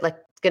are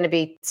going to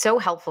be so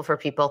helpful for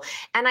people.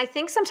 And I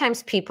think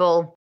sometimes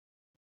people,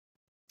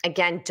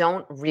 again,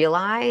 don't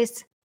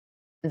realize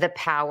the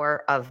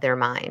power of their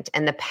mind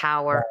and the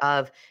power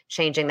of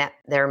changing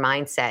their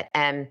mindset.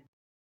 And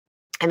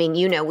I mean,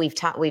 we've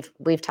talked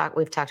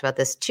about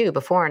this too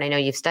before, and I know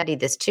you've studied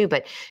this too,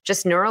 but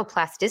just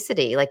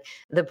neuroplasticity, like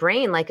the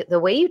brain, like the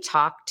way you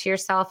talk to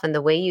yourself and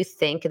the way you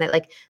think, and that,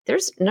 like,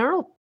 there's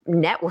neural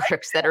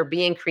networks that are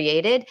being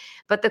created.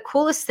 But the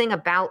coolest thing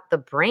about the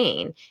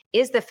brain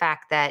is the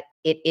fact that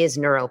it is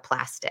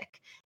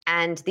neuroplastic.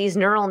 And these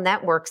neural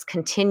networks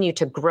continue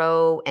to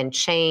grow and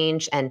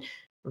change and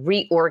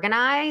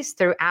reorganize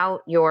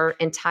throughout your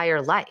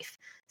entire life.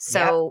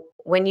 So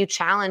when you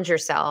challenge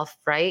yourself,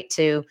 right,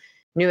 to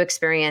new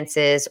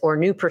experiences or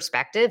new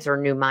perspectives or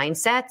new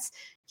mindsets,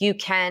 you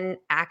can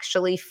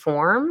actually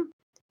form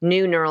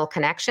new neural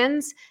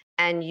connections,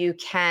 and you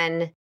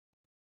can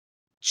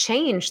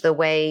change the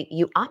way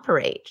you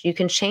operate. You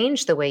can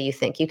change the way you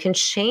think. You can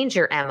change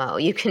your MO.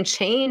 You can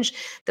change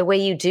the way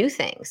you do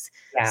things.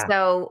 Yeah.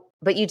 So,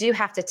 but you do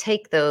have to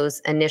take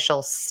those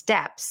initial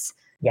steps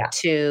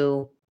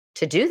to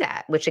do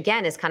that, which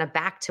again is kind of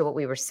back to what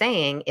we were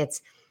saying.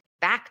 It's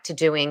back to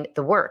doing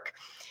the work.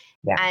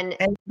 Yeah. And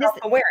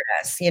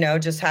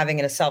self-awareness, just having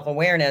a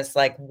self-awareness,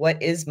 like,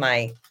 what is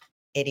my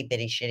itty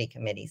bitty shitty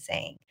committee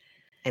saying?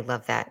 I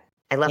love that.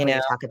 I love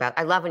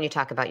when you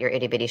talk about your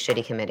itty bitty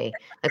shitty committee.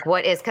 Like,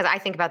 because I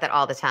think about that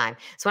all the time.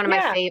 It's one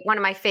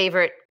of my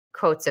favorite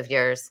quotes of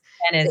yours.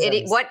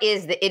 What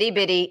is the itty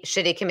bitty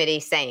shitty committee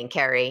saying,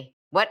 Carrie?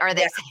 What are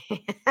they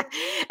saying?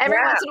 Every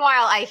once in a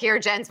while I hear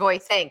Jen's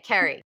voice saying,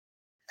 Carrie,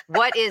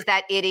 what is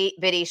that itty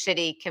bitty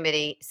shitty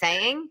committee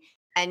saying?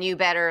 And you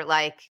better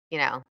smack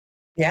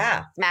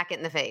it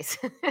in the face.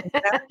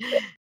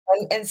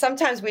 And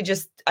sometimes we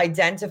just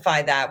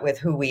identify that with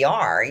who we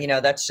are.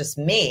 That's just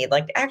me.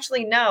 Like,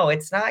 actually, no,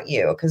 it's not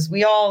you. Because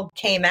we all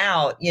came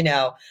out,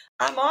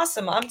 I'm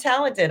awesome. I'm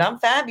talented. I'm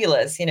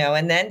fabulous,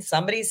 and then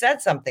somebody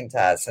said something to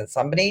us, and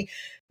somebody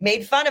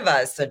made fun of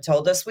us and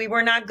told us we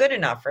were not good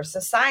enough for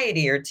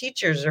society or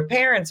teachers or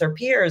parents or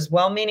peers,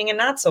 well-meaning and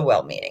not so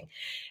well-meaning.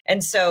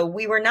 And so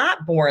we were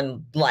not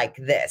born like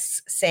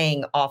this,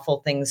 saying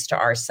awful things to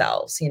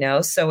ourselves,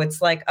 So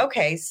it's like,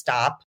 okay,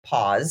 stop,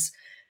 pause.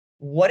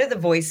 What are the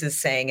voices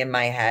saying in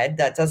my head?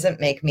 That doesn't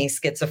make me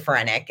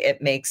schizophrenic.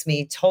 It makes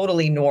me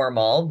totally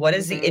normal. What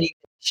is the idiot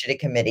shitty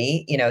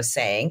committee,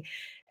 saying?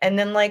 And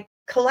then, like,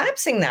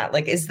 collapsing that,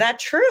 like, is that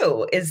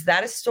true? Is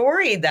that a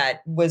story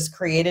that was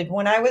created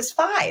when I was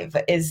 5?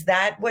 Is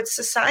that what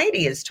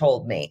society has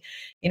told me?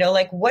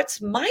 What's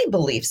my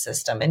belief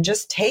system? And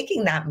just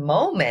taking that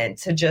moment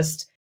to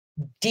just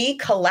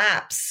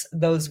decollapse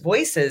those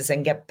voices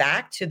and get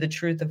back to the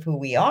truth of who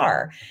we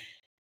are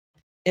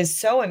is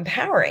so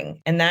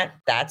empowering. And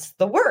that's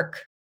the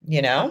work,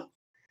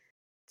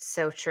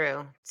 So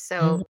true.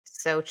 So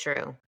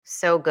true.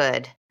 So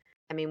good.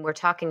 I mean, we're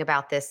talking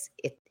about this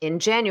in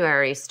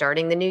January,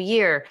 starting the new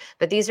year,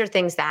 but these are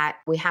things that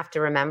we have to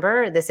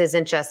remember. This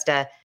isn't just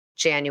a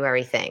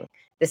January thing.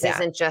 This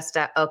isn't just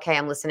okay,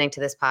 I'm listening to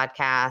this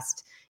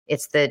podcast.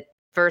 It's the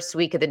first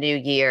week of the new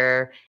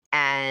year,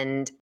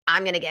 and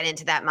I'm going to get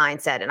into that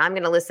mindset, and I'm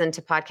going to listen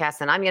to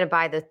podcasts, and I'm going to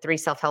buy the 3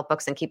 self-help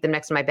books and keep them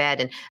next to my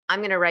bed. And I'm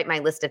going to write my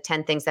list of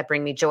 10 things that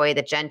bring me joy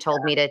that Jen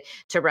told me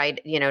to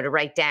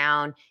write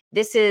down.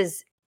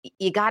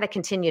 You got to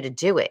continue to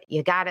do it.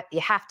 You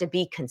have to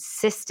be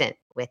consistent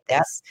with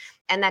this.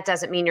 And that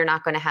doesn't mean you're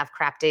not going to have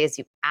crap days.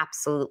 You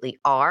absolutely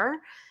are.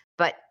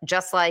 But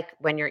just like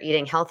when you're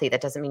eating healthy,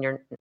 that doesn't mean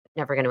you're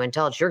never going to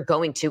indulge. You're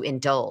going to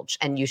indulge,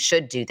 and you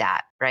should do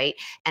that, right?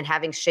 And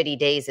having shitty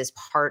days is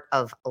part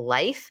of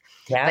life,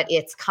 but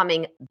it's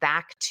coming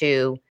back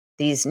to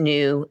these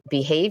new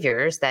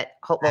behaviors that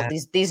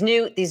these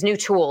new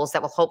tools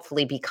that will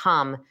hopefully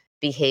become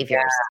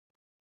behaviors.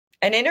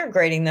 And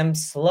integrating them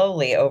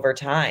slowly over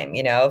time.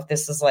 If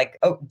this is like,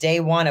 day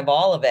one of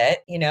all of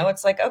it,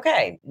 it's like,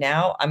 okay,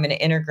 now I'm going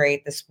to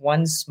integrate this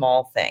one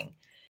small thing.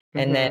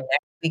 And then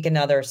next week,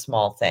 another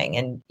small thing.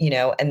 And,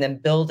 and then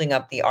building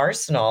up the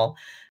arsenal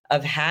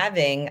of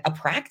having a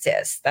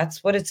practice.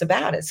 That's what it's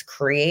about. It's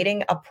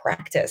creating a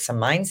practice, a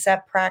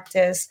mindset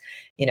practice,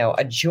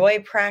 a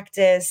joy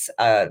practice,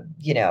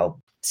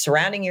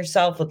 surrounding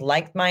yourself with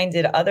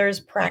like-minded others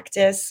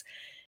practice.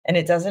 And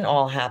it doesn't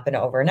all happen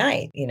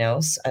overnight,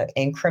 an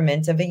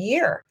increment of a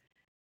year.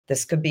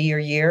 This could be your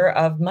year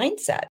of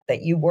mindset,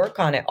 that you work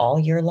on it all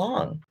year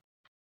long.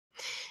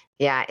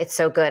 Yeah, it's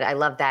so good. I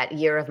love that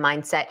year of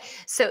mindset.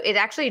 So it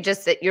actually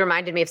you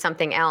reminded me of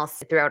something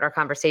else throughout our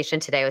conversation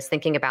today. I was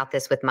thinking about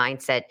this with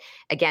mindset.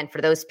 Again,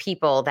 for those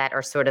people that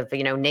are sort of,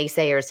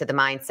 naysayers to the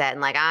mindset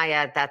and like,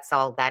 that's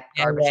all that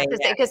garbage.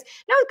 Because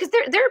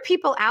there are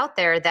people out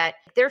there that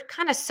they're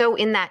kind of so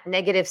in that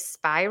negative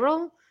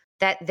spiral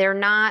that they're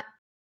not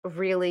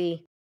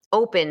really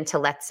open to,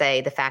 let's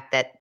say, the fact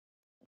that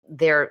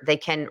they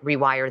can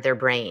rewire their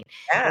brain,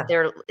 that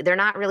Yeah. they're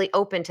not really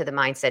open to the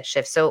mindset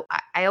shift. So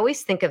I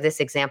always think of this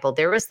example.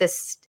 There was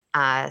this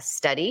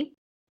study.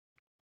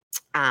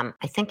 I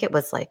think it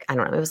was like, I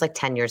don't know, it was like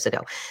 10 years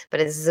ago, but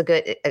this is a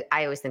good,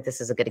 I always think this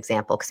is a good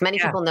example because many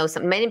Yeah. people know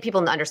many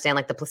people understand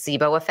like the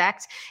placebo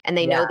effect, and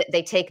they know Yeah. that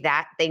they take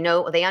that,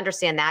 they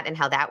understand that and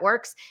how that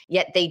works,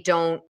 yet they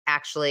don't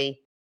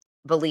actually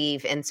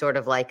believe in sort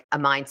of like a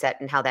mindset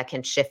and how that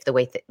can shift the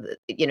way,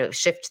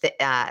 shift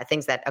the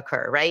things that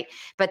occur. Right.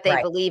 But they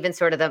Right. believe in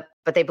sort of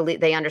but they believe,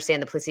 they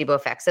understand the placebo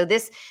effect. So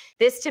this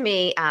to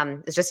me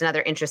is just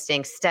another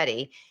interesting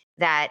study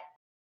that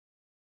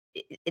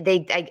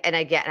and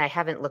again, I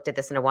haven't looked at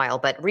this in a while,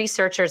 but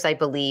researchers, I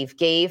believe,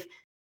 gave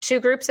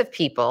two groups of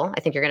people. I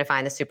think you're going to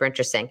find this super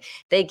interesting.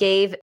 They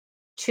gave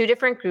two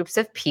different groups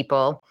of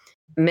people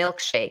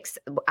milkshakes.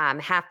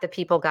 Half the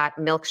people got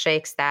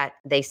milkshakes that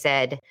they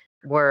said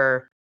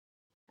were,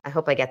 I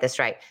hope I get this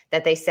right,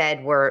 that they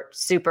said were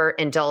super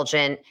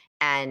indulgent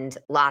and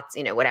lots,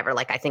 whatever,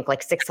 like I think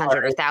like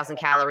 600 or 1,000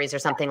 calories or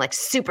something, like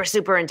super,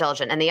 super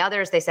indulgent. And the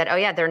others, they said, oh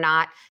yeah, they're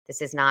not,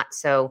 this is not.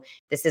 So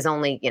this is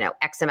only,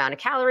 X amount of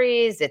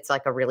calories. It's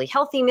like a really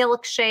healthy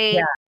milkshake.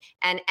 Yeah.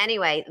 And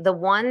anyway, the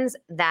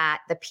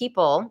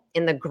people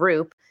in the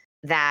group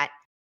that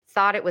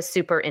thought it was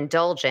super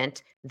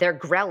indulgent, their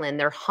ghrelin,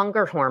 their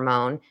hunger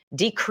hormone,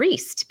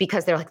 decreased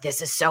because they're like,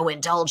 this is so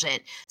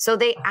indulgent. So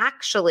they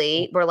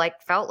actually were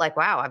like, felt like,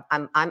 wow,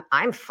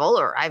 I'm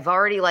fuller. I've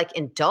already like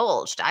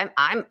indulged.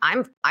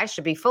 I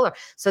should be fuller.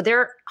 So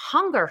their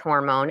hunger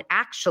hormone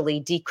actually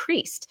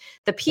decreased.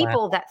 The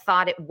people that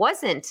thought it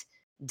wasn't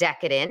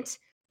decadent,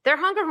 their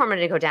hunger hormone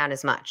didn't go down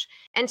as much.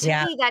 And to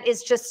me, that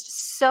is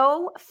just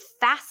so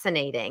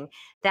fascinating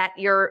that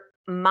your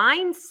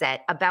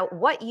mindset about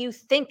what you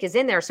think is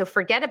in there. So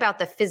forget about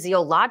the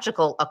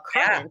physiological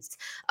occurrence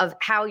of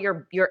how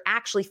you're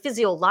actually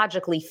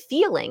physiologically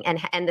feeling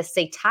and the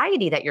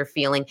satiety that you're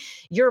feeling.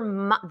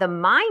 The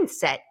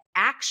mindset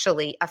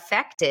actually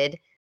affected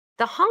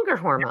the hunger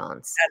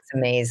hormones. That's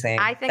amazing.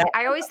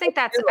 I always think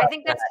that's, I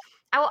think that's,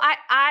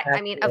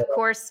 I mean, of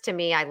course, to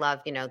me, I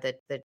love,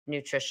 the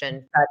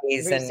nutrition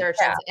Studies research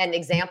and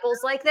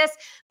examples like this,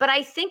 but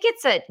I think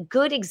it's a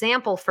good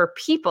example for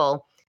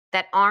people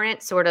that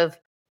aren't sort of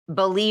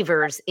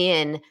believers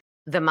in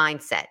the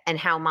mindset and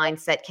how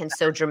mindset can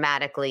so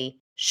dramatically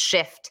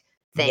shift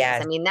things.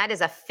 Yes. I mean, that is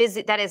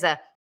a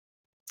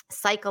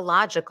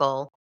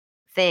psychological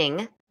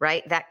thing,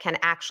 right? That can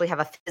actually have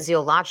a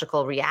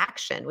physiological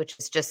reaction, which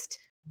is just,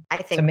 I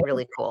think,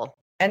 really cool.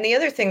 And the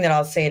other thing that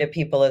I'll say to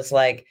people is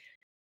like,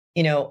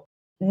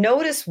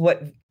 notice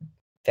what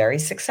very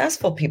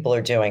successful people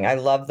are doing. I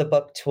love the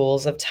book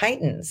Tools of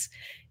Titans.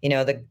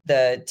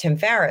 The Tim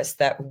Ferriss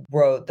that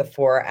wrote the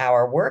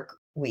 4-Hour Work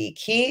Week.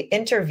 He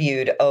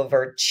interviewed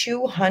over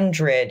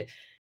 200,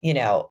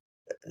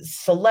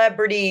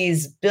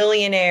 celebrities,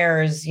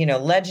 billionaires,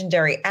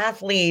 legendary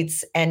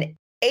athletes, and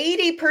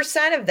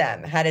 80% of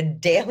them had a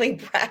daily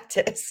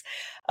practice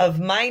of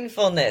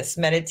mindfulness,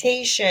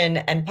 meditation,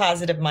 and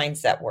positive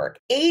mindset work.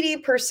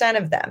 80%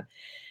 of them.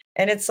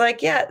 And it's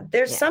like,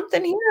 there's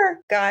something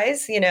here,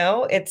 guys.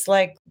 It's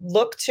like,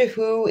 look to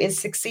who is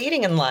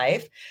succeeding in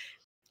life.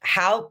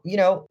 How,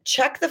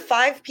 check the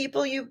 5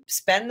 people you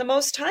spend the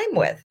most time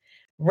with.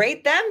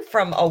 Rate them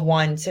from a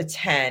 1 to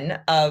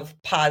 10 of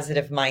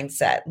positive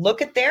mindset.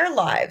 Look at their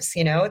lives.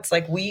 It's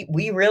like we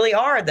really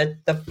are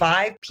the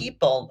 5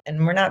 people,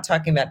 and we're not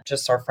talking about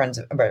just our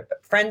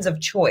friends of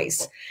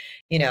choice.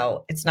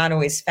 It's not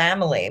always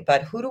family,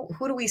 but who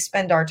do we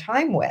spend our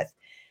time with?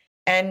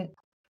 And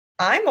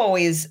I'm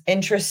always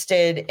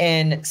interested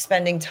in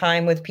spending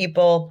time with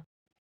people,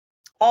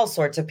 all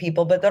sorts of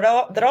people, but that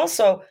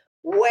also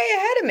way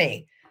ahead of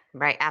me.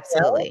 Right.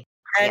 Absolutely.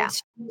 And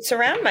to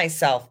surround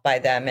myself by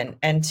them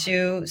and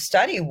to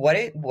study what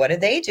are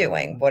they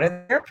doing? What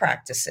are their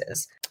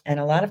practices? And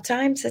a lot of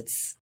times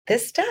it's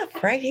this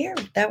stuff right here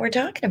that we're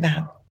talking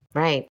about.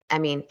 Right. I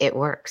mean, it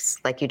works.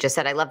 Like you just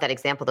said, I love that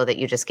example though that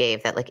you just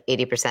gave, that like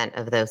 80%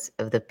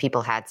 of the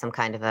people had some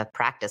kind of a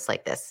practice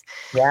like this.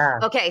 Yeah.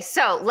 Okay.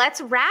 So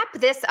let's wrap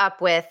this up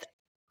with,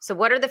 so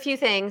what are the few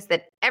things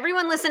that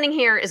everyone listening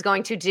here is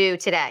going to do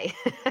today?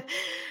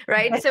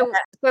 Right.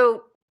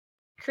 So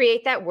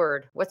create that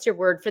word. What's your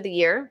word for the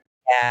year?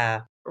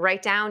 Yeah.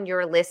 Write down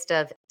your list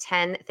of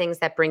 10 things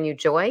that bring you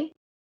joy.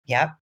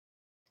 Yep.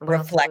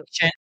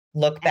 Reflection.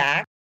 Look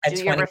back.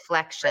 Do your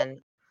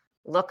reflection.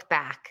 Look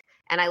back.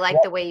 And I like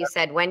the way you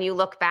said, when you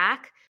look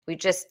back,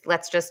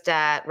 let's just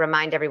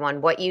remind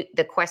everyone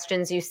the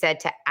questions you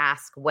said to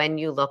ask when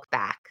you look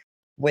back.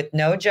 With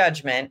no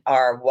judgment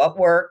are what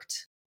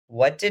worked,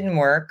 what didn't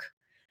work,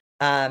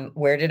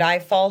 where did I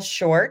fall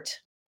short,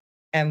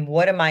 and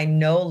what am I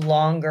no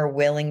longer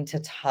willing to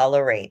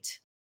tolerate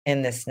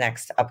in this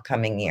next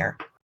upcoming year?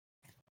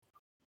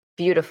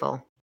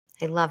 Beautiful.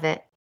 I love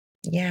it.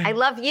 Yeah. I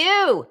love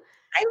you.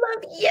 I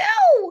love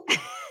you.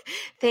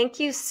 Thank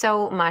you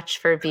so much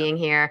for being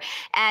here.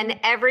 And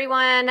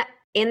everyone,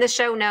 In the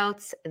show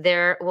notes,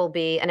 there will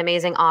be an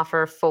amazing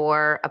offer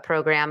for a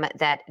program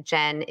that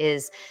Jen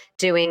is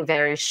doing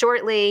very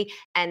shortly.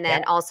 And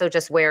then also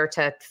just where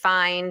to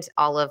find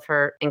all of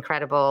her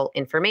incredible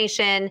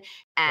information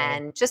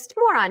and just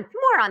more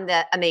on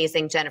the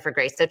amazing Jennifer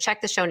Grace. So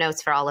check the show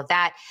notes for all of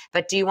that.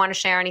 But do you want to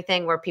share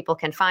anything where people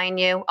can find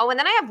you? Oh, and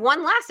then I have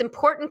one last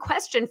important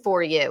question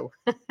for you.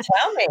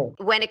 Tell me.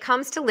 When it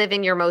comes to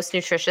living your most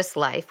nutritious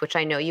life, which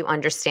I know you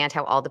understand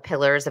how all the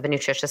pillars of a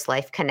nutritious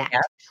life connect,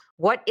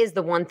 what is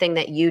the one thing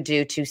that you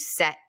do to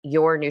set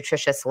your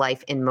nutritious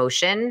life in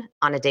motion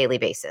on a daily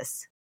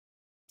basis?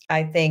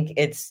 I think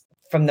it's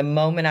from the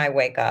moment I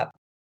wake up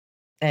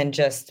and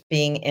just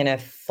being in a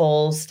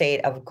full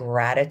state of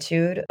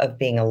gratitude of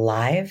being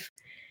alive,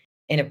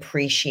 in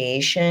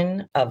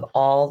appreciation of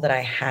all that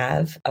I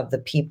have, of the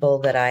people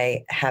that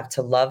I have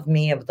to love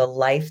me, of the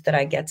life that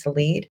I get to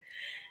lead,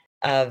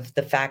 of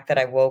the fact that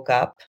I woke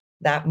up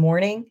that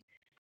morning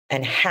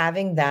and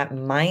having that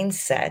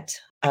mindset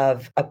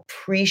of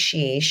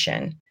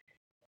appreciation.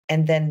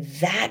 And then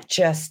that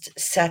just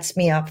sets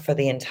me up for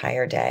the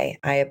entire day.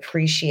 I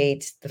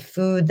appreciate the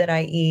food that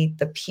I eat,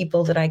 the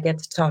people that I get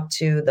to talk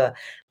to, the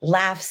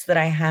laughs that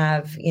I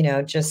have,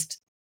 just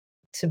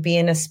to be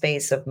in a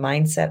space of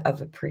mindset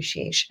of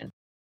appreciation.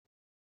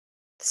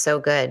 So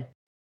good.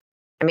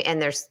 I mean,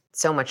 and there's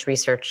so much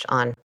research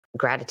on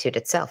gratitude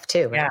itself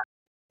too, right?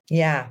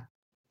 Yeah.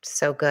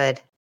 So good.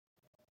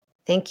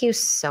 Thank you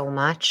so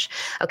much.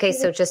 Okay,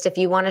 so just if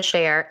you want to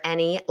share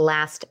any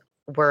last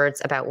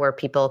words about where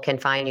people can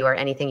find you or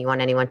anything you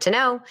want anyone to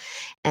know,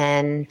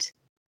 and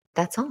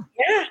that's all.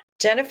 Yeah,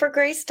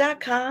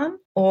 jennifergrace.com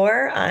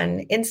or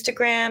on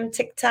Instagram,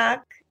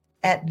 TikTok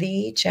at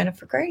the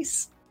Jennifer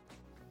Grace.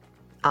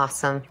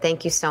 Awesome.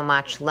 Thank you so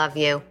much. Love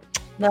you.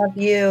 Love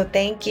you.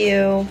 Thank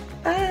you.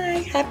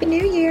 Bye. Happy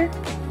New Year.